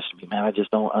have asked me, man, I just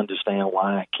don't understand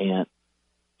why I can't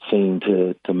seem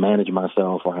to manage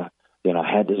myself, or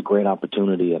I had this great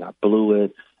opportunity and I blew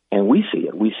it. And we see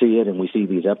it, and we see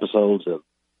these episodes of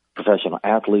professional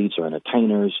athletes or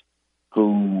entertainers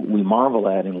who we marvel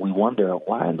at and we wonder,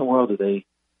 why in the world do they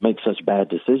make such bad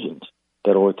decisions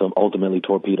that ultimately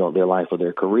torpedo their life or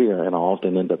their career? And I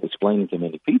often end up explaining to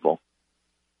many people,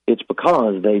 it's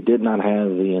because they did not have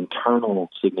the internal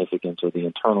significance or the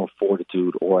internal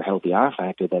fortitude or healthy I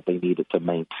factor that they needed to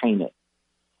maintain it.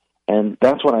 And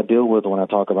that's what I deal with when I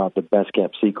talk about the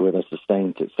best-kept secret of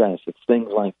sustained success. It's things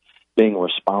like being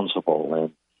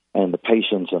responsible and the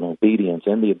patience and obedience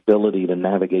and the ability to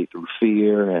navigate through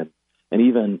fear and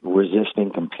even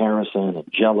resisting comparison and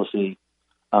jealousy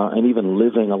and even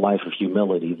living a life of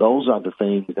humility. Those are the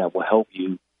things that will help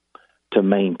you to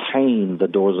maintain the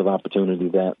doors of opportunity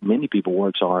that many people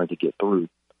work so hard to get through.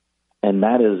 And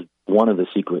that is one of the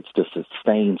secrets to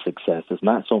sustained success. It's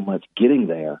not so much getting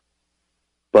there,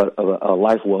 but a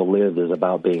life well lived is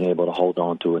about being able to hold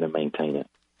on to it and maintain it.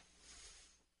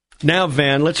 Now,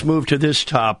 Van, let's move to this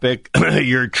topic.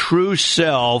 Your true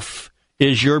self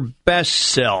is your best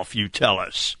self, you tell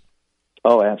us.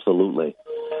 Oh, absolutely.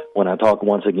 When I talk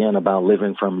once again about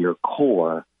living from your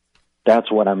core,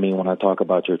 that's what I mean when I talk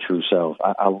about your true self.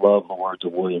 I love the words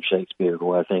of William Shakespeare,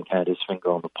 who I think had his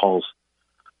finger on the pulse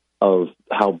of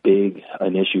how big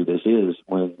an issue this is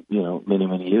when, many,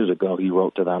 many years ago, he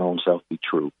wrote, "To thine own self be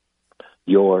true."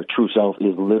 Your true self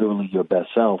is literally your best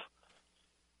self.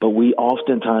 But we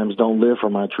oftentimes don't live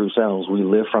from our true selves. We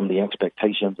live from the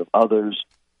expectations of others.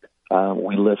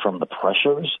 We live from the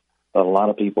pressures that a lot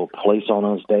of people place on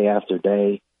us day after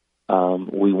day.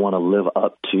 We want to live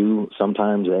up to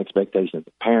sometimes the expectations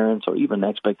of parents or even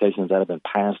expectations that have been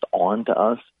passed on to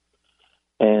us.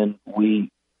 And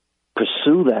we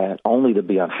pursue that only to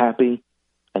be unhappy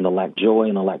and to lack joy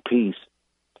and to lack peace,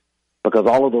 because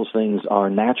all of those things are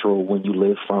natural when you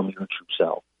live from your true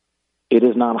self. It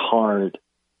is not hard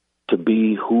to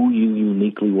be who you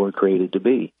uniquely were created to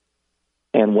be.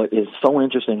 And what is so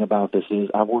interesting about this is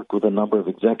I've worked with a number of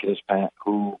executives, Pat,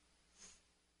 who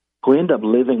end up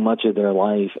living much of their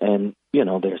life and,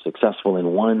 they're successful in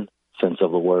one sense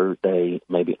of the word. They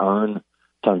maybe earn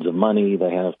tons of money,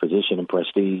 they have position and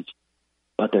prestige,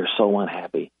 but they're so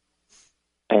unhappy.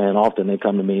 And often they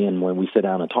come to me, and when we sit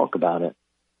down and talk about it,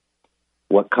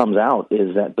 what comes out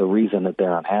is that the reason that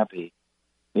they're unhappy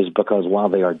is because while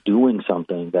they are doing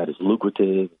something that is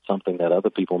lucrative, something that other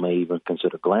people may even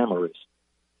consider glamorous,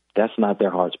 that's not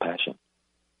their heart's passion.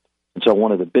 And so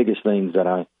one of the biggest things that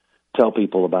I tell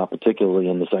people about, particularly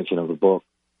in the section of the book,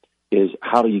 is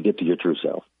how do you get to your true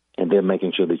self? And then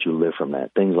making sure that you live from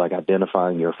that. Things like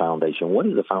identifying your foundation. What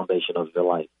is the foundation of your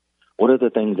life? What are the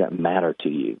things that matter to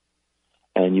you?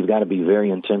 And you've got to be very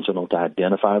intentional to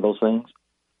identify those things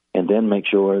and then make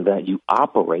sure that you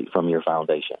operate from your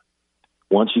foundation.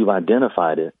 Once you've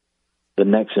identified it, the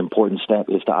next important step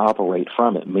is to operate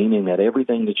from it, meaning that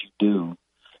everything that you do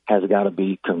has got to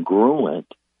be congruent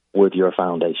with your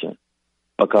foundation.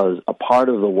 Because a part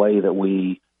of the way that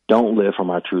we don't live from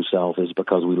our true self is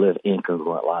because we live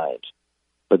incongruent lives.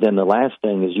 But then the last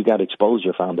thing is you got to expose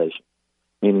your foundation,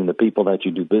 meaning the people that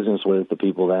you do business with, the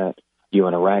people that you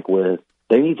interact with,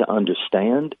 they need to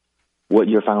understand what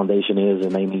your foundation is,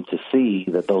 and they need to see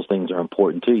that those things are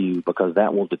important to you, because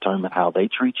that will determine how they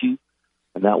treat you,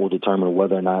 and that will determine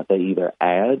whether or not they either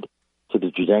add to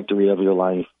the trajectory of your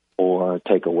life or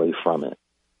take away from it.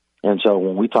 And so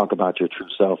when we talk about your true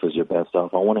self as your best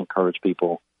self, I want to encourage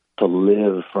people to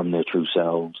live from their true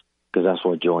selves, because that's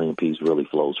where joy and peace really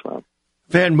flows from.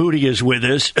 Van Moody is with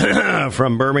us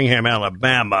from Birmingham,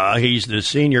 Alabama. He's the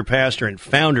senior pastor and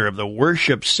founder of the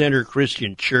Worship Center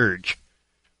Christian Church,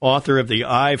 author of The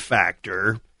I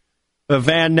Factor.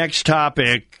 Van, next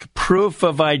topic, proof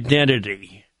of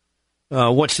identity.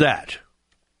 What's that?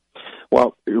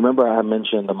 Well, remember I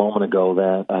mentioned a moment ago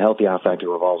that a healthy I factor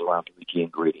revolves around three key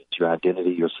ingredients: your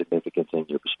identity, your significance, and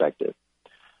your perspective.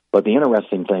 But the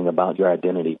interesting thing about your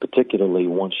identity, particularly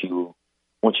once you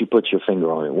put your finger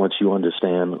on it, once you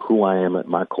understand who I am at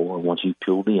my core, once you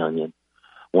peel the onion,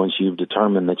 once you've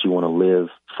determined that you want to live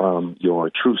from your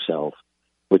true self,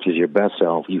 which is your best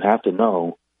self, you have to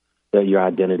know that your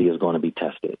identity is going to be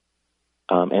tested.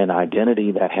 And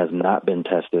identity that has not been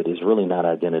tested is really not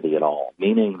identity at all,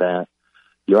 meaning that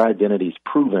your identity is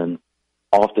proven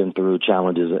often through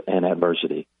challenges and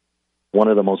adversity. One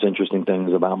of the most interesting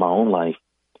things about my own life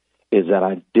is that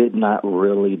I did not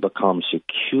really become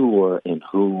secure in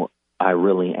who I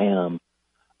really am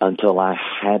until I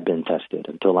had been tested,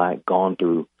 until I had gone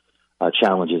through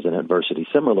challenges and adversity.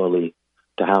 Similarly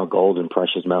to how gold and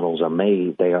precious metals are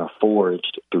made, they are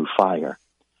forged through fire.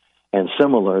 And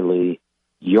similarly,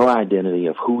 your identity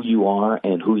of who you are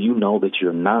and who you know that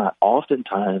you're not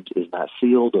oftentimes is not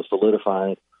sealed or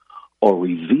solidified or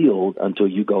revealed until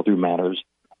you go through matters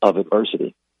of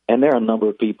adversity. And there are a number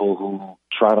of people who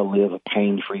try to live a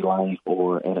pain-free life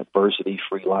or an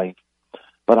adversity-free life.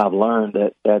 But I've learned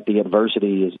that the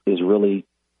adversity is really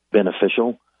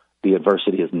beneficial. The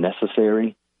adversity is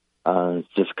necessary. It's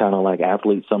just kind of like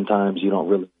athletes. Sometimes you don't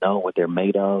really know what they're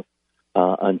made of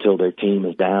until their team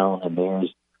is down and there's,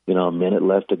 a minute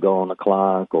left to go on the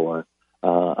clock, or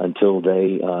until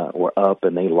they were up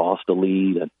and they lost the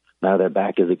lead and now their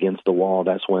back is against the wall.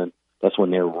 That's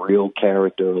when their real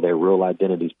character, their real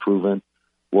identity is proven.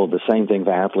 Well, the same thing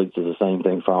for athletes is the same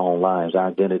thing for our own lives. Our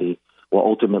identity will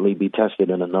ultimately be tested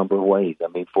in a number of ways. I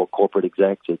mean, for corporate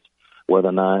execs, it's whether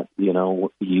or not,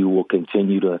 you will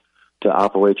continue to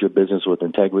operate your business with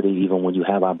integrity, even when you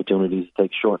have opportunities to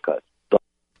take shortcuts.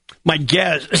 My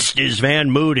guest is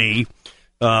Van Moody,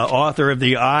 author of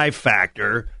The I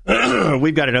Factor.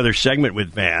 We've got another segment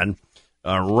with Van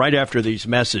right after these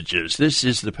messages. This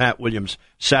is the Pat Williams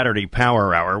Saturday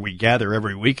Power Hour. We gather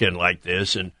every weekend like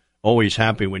this, and always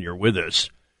happy when you're with us.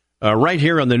 Right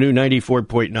here on the new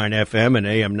 94.9 FM and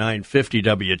AM 950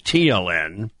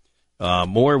 WTLN.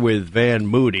 More with Van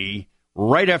Moody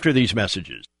right after these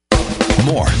messages.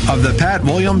 More of the Pat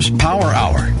Williams Power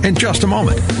Hour in just a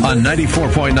moment on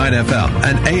 94.9 FM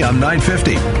and AM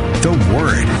 950. The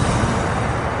Word.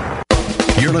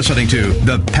 You're listening to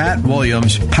the Pat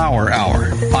Williams Power Hour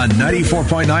on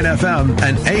 94.9 FM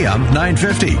and AM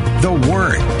 950. The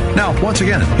Word. Now, once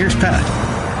again, here's Pat.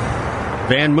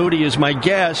 Van Moody is my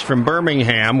guest from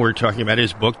Birmingham. We're talking about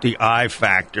his book, The I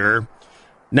Factor.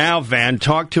 Now, Van,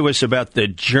 talk to us about the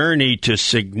journey to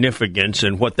significance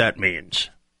and what that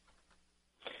means.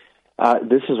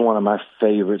 This is one of my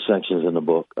favorite sections in the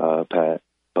book, Pat,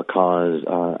 because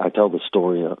I tell the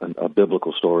story, a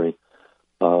biblical story,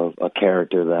 of a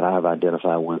character that I've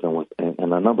identified with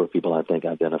and a number of people I think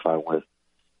identify with.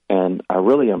 And I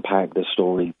really unpack this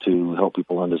story to help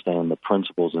people understand the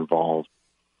principles involved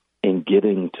in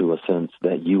getting to a sense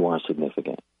that you are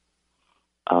significant.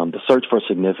 The search for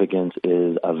significance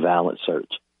is a valid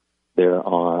search. There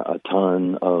are a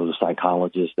ton of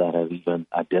psychologists that have even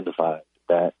identified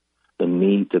that the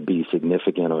need to be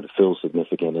significant or to feel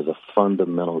significant is a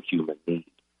fundamental human need.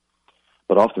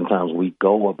 But oftentimes we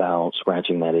go about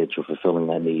scratching that itch or fulfilling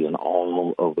that need in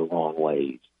all of the wrong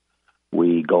ways.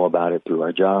 We go about it through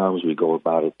our jobs. We go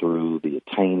about it through the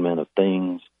attainment of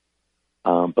things.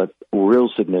 But real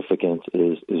significance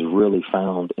is really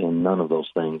found in none of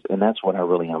those things. And that's what I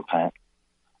really unpack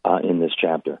in this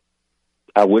chapter.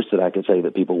 I wish that I could say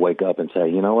that people wake up and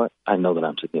say, you know what, I know that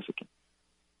I'm significant.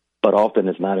 But often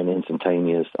it's not an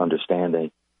instantaneous understanding.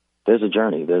 There's a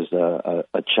journey. There's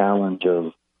a challenge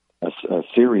of a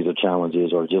series of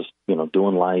challenges, or just,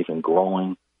 doing life and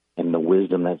growing, and the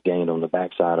wisdom that's gained on the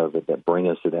backside of it that bring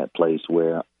us to that place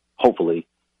where hopefully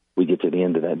we get to the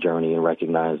end of that journey and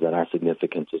recognize that our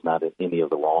significance is not in any of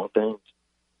the wrong things,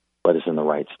 but it's in the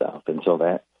right stuff. And so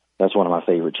that's one of my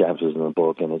favorite chapters in the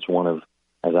book, and it's one of,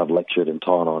 as I've lectured and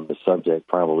taught on the subject,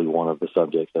 probably one of the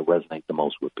subjects that resonate the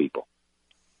most with people.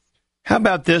 How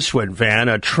about this one, Van?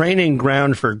 A training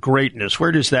ground for greatness.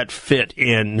 Where does that fit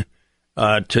in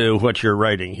to what you're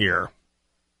writing here?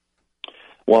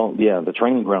 Well, yeah, the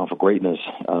training ground for greatness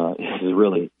is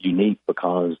really unique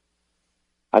because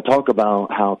I talk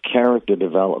about how character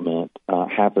development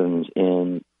happens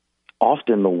in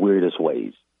often the weirdest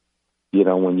ways.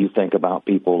 When you think about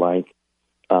people like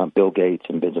Bill Gates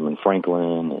and Benjamin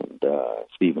Franklin and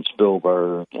Steven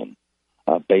Spielberg and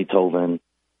Beethoven,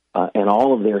 and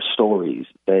all of their stories,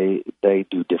 they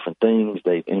do different things.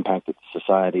 They've impacted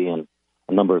society in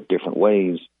a number of different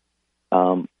ways.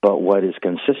 But what is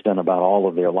consistent about all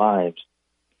of their lives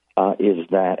is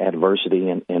that adversity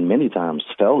and many times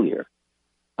failure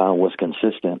was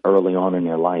consistent early on in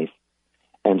their life.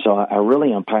 And so I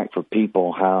really unpack for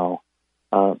people how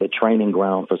the training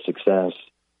ground for success,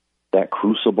 that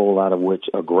crucible out of which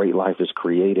a great life is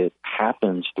created,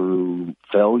 happens through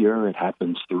failure. It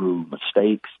happens through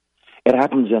mistakes. It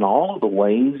happens in all of the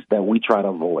ways that we try to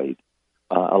avoid.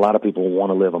 A lot of people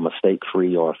want to live a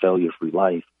mistake-free or a failure-free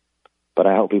life. But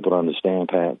I help people to understand,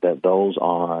 Pat, that those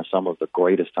are some of the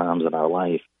greatest times in our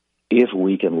life if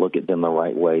we can look at them the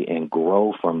right way and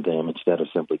grow from them instead of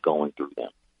simply going through them.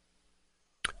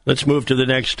 Let's move to the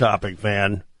next topic,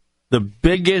 Van. The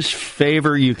biggest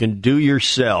favor you can do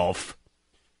yourself,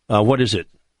 what is it?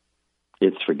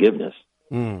 It's forgiveness.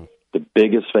 The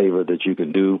biggest favor that you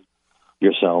can do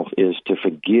yourself is to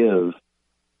forgive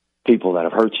people that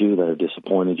have hurt you, that have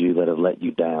disappointed you, that have let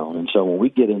you down. And so when we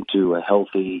get into a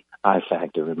healthy I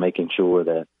factor and making sure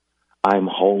that I'm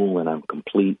whole and I'm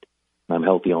complete and I'm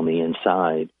healthy on the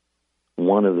inside,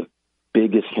 one of the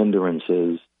biggest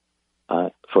hindrances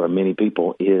for many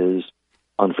people is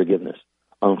unforgiveness.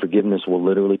 unforgiveness will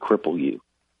literally cripple you.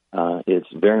 It's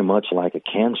very much like a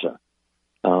cancer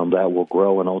that will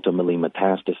grow and ultimately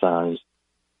metastasize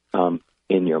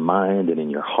in your mind and in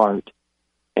your heart,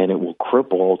 and it will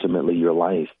cripple ultimately your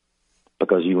life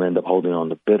because you end up holding on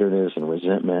to bitterness and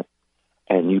resentment,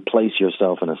 and you place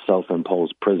yourself in a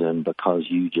self-imposed prison because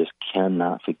you just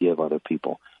cannot forgive other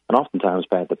people. And oftentimes,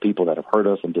 Pat, the people that have hurt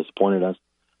us and disappointed us,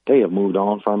 they have moved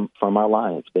on from our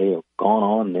lives. They have gone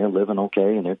on, and they're living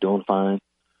okay, and they're doing fine.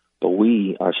 But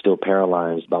we are still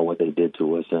paralyzed by what they did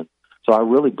to us. And so I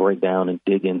really break down and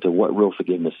dig into what real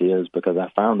forgiveness is, because I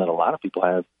found that a lot of people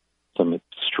have some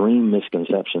extreme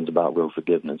misconceptions about real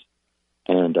forgiveness.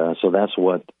 And so that's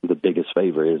what the biggest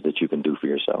favor is that you can do for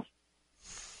yourself.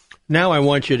 Now I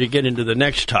want you to get into the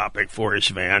next topic for us,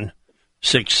 Van.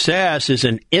 Success is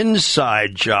an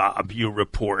inside job, you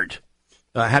report.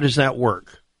 How does that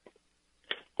work?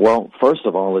 Well, first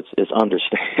of all, it's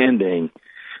understanding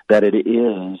that it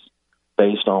is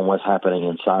based on what's happening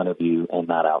inside of you and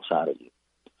not outside of you.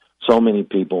 So many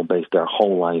people base their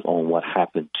whole life on what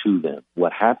happened to them.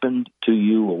 What happened to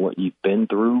you or what you've been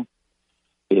through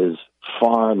is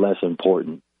far less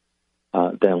important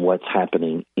than what's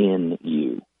happening in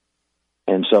you.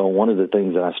 And so one of the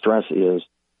things that I stress is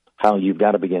how you've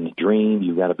got to begin to dream,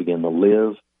 you've got to begin to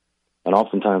live. And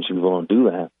oftentimes people don't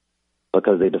do that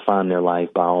because they define their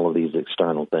life by all of these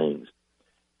external things.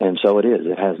 And so it is.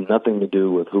 It has nothing to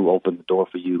do with who opened the door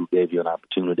for you, who gave you an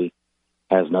opportunity.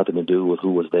 It has nothing to do with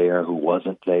who was there, who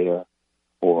wasn't there,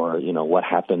 or, what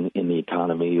happened in the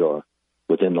economy or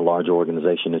within the larger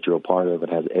organization that you're a part of. It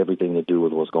has everything to do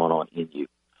with what's going on in you.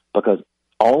 Because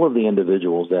all of the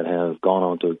individuals that have gone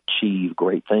on to achieve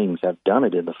great things have done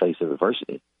it in the face of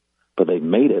adversity. But they've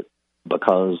made it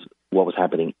because what was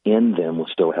happening in them was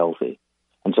still healthy.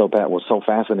 And so, Pat, what's so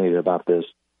fascinating about this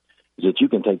is that you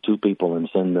can take two people and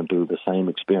send them through the same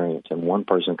experience, and one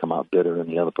person come out bitter and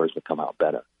the other person come out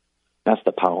better. That's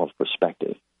the power of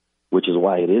perspective, which is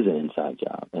why it is an inside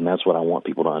job, and that's what I want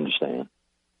people to understand.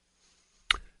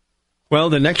 Well,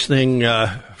 the next thing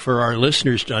for our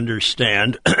listeners to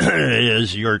understand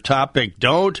is your topic,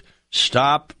 Don't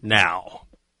Stop Now.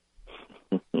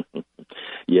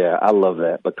 Yeah, I love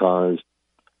that, because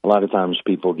a lot of times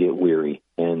people get weary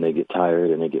and they get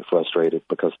tired and they get frustrated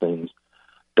because things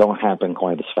don't happen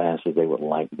quite as fast as they would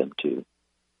like them to.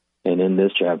 And in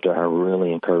this chapter, I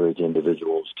really encourage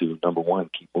individuals to, number one,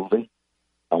 keep moving.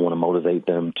 I want to motivate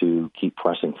them to keep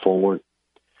pressing forward.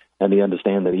 And they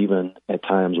understand that even at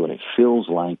times when it feels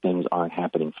like things aren't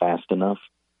happening fast enough,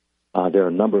 there are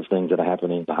a number of things that are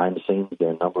happening behind the scenes. There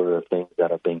are a number of things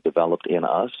that are being developed in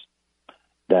us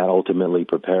that ultimately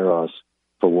prepare us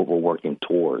for what we're working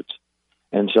towards.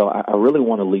 And so I really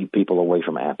want to lead people away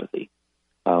from apathy.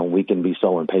 We can be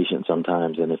so impatient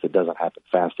sometimes, and if it doesn't happen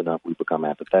fast enough, we become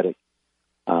apathetic.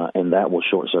 And that will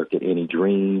short-circuit any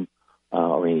dream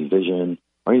or any vision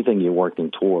or anything you're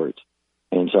working towards.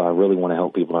 And so I really want to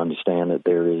help people understand that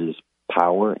there is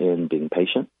power in being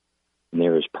patient, and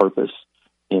there is purpose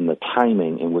in the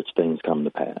timing in which things come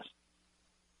to pass.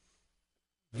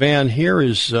 Van, here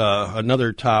is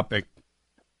another topic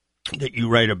that you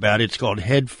write about. It's called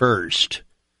Head First.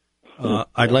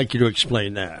 I'd like you to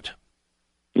explain that.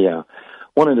 Yeah.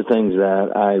 One of the things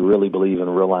that I really believe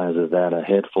and realize is that a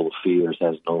head full of fears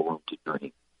has no room to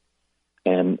dream.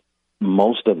 And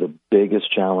most of the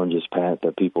biggest challenges, Pat,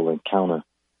 that people encounter,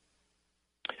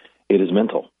 it is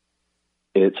mental.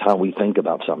 It's how we think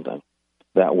about something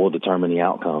that will determine the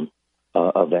outcome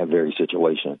of that very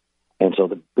situation. And so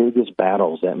the biggest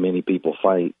battles that many people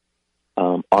fight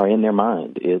are in their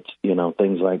mind. It's,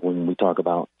 things like when we talk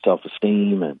about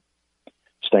self-esteem and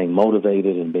staying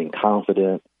motivated and being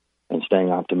confident and staying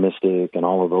optimistic and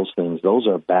all of those things. Those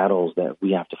are battles that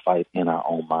we have to fight in our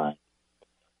own mind.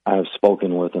 I have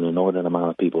spoken with an inordinate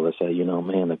amount of people that say,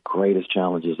 man, the greatest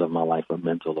challenges of my life are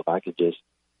mental. If I could just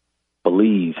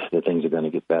believe that things are going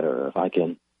to get better, if I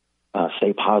can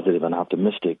stay positive and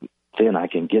optimistic, then I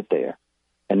can get there.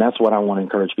 And that's what I want to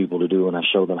encourage people to do, and I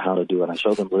show them how to do it. I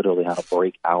show them literally how to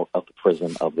break out of the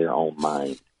prison of their own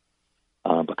mind,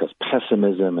 because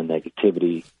pessimism and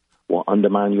negativity will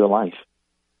undermine your life.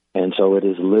 And so it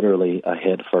is literally a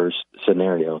head-first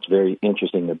scenario. It's very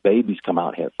interesting that babies come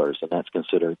out head-first, and that's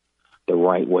considered the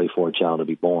right way for a child to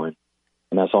be born.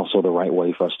 And that's also the right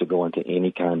way for us to go into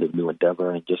any kind of new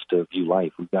endeavor and just to view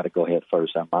life. We've got to go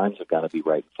head-first. Our minds have got to be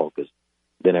right and focused.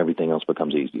 Then everything else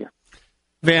becomes easier.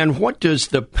 Van, what does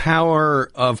the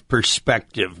power of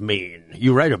perspective mean?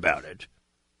 You write about it.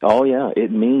 Oh, yeah.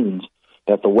 It means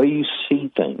that the way you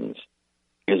see things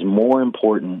is more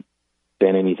important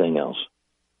than anything else.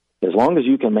 As long as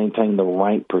you can maintain the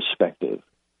right perspective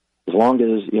As long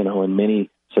as, in many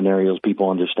scenarios, people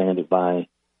understand it by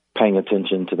paying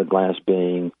attention to the glass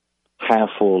being half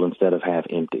full instead of half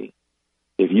empty.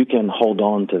 If you can hold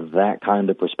on to that kind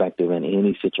of perspective in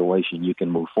any situation, you can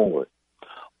move forward.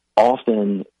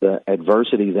 Often the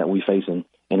adversity that we face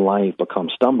in life become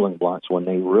stumbling blocks when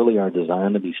they really are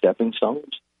designed to be stepping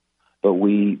stones, but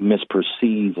we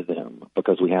misperceive them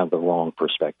because we have the wrong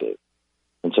perspective.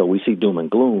 And so we see doom and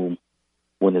gloom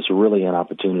when it's really an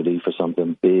opportunity for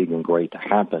something big and great to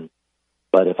happen.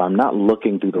 But if I'm not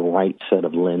looking through the right set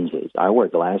of lenses, I wear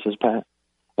glasses, Pat,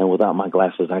 and without my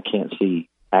glasses, I can't see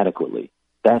adequately.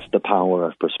 That's the power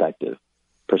of perspective.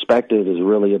 Perspective is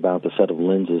really about the set of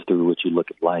lenses through which you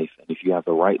look at life. And if you have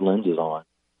the right lenses on,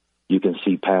 you can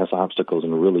see past obstacles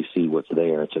and really see what's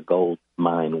there. It's a gold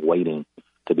mine waiting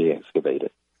to be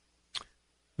excavated.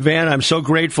 Van, I'm so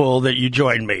grateful that you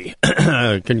joined me.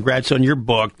 Congrats on your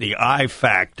book, The I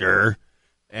Factor,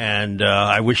 and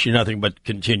I wish you nothing but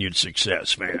continued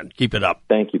success, man. Keep it up.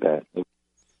 Thank you, Pat.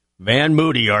 Van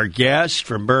Moody, our guest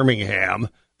from Birmingham,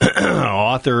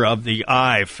 author of The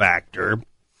I Factor.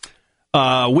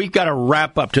 We've got to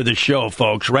wrap up to the show,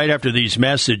 folks, right after these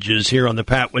messages here on the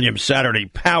Pat Williams Saturday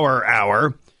Power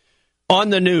Hour on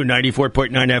the new 94.9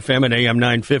 FM and AM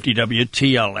 950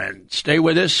 WTLN. Stay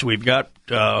with us. We've got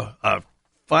a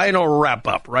final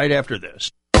wrap-up right after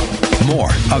this. More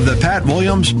of the Pat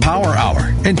Williams Power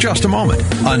Hour in just a moment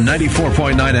on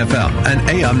 94.9 FM and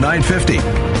AM 950.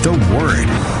 The Word.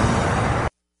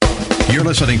 You're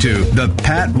listening to the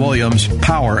Pat Williams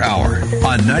Power Hour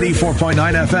on 94.9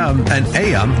 FM and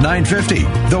AM 950.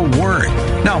 The Word.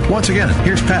 Now, once again,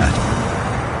 here's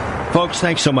Pat. Folks,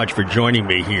 thanks so much for joining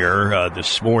me here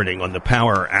this morning on the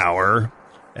Power Hour,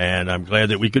 and I'm glad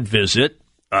that we could visit.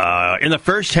 In the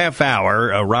first half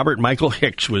hour, Robert Michael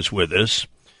Hicks was with us,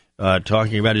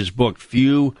 talking about his book,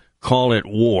 Few Call It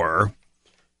War.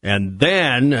 And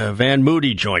then Van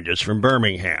Moody joined us from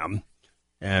Birmingham,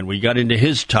 and we got into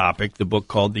his topic, the book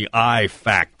called The I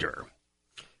Factor.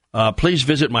 Please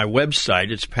visit my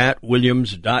website. It's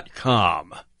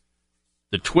patwilliams.com.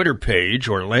 The Twitter page,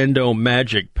 Orlando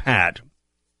Magic Pat.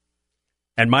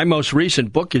 And my most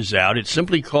recent book is out. It's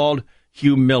simply called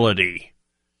Humility,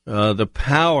 The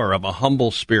Power of a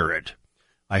Humble Spirit.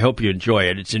 I hope you enjoy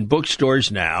it. It's in bookstores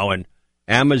now, and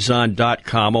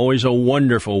Amazon.com, always a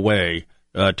wonderful way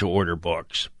to order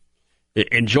books.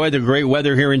 Enjoy the great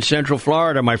weather here in Central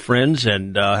Florida, my friends,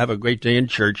 and have a great day in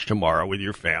church tomorrow with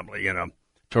your family, and a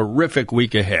terrific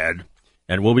week ahead.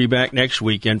 And we'll be back next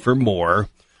weekend for more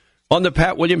on the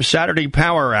Pat Williams Saturday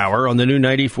Power Hour on the new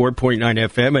 94.9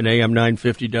 FM and AM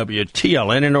 950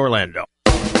 WTLN in Orlando.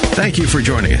 Thank you for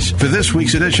joining us for this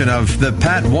week's edition of the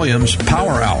Pat Williams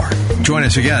Power Hour. Join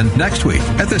us again next week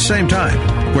at the same time,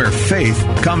 where faith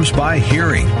comes by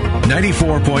hearing.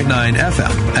 94.9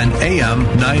 FM and AM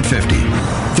 950.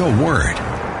 The Word.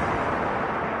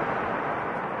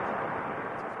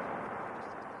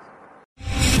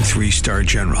 Three-star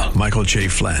General Michael J.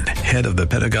 Flynn, head of the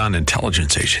Pentagon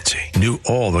Intelligence Agency, knew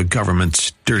all the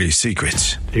government's dirty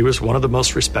secrets. He was one of the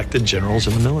most respected generals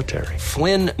in the military.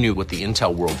 Flynn knew what the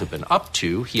intel world had been up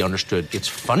to. He understood its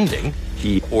funding.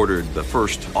 He ordered the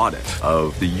first audit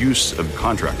of the use of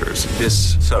contractors.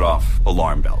 This set off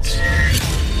alarm bells.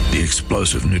 The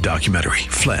explosive new documentary,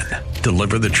 Flynn,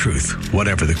 Deliver the Truth,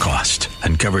 Whatever the Cost,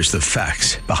 uncovers the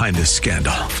facts behind this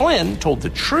scandal. Flynn told the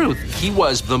truth. He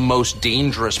was the most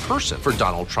dangerous person for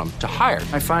Donald Trump to hire.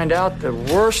 I find out the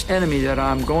worst enemy that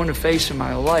I'm going to face in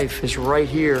my life is right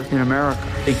here in America.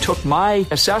 They took my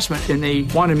assessment and they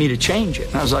wanted me to change it.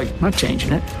 And I was like, I'm not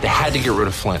changing it. They had to get rid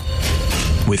of Flynn.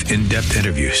 With in-depth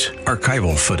interviews,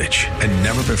 archival footage, and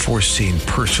never-before-seen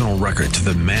personal records of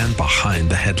the man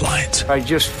behind the headlines. I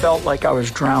just felt like I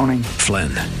was drowning. Flynn,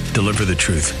 Deliver the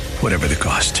Truth, Whatever the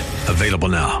Cost. Available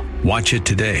now. Watch it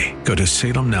today. Go to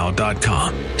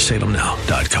salemnow.com.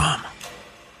 salemnow.com.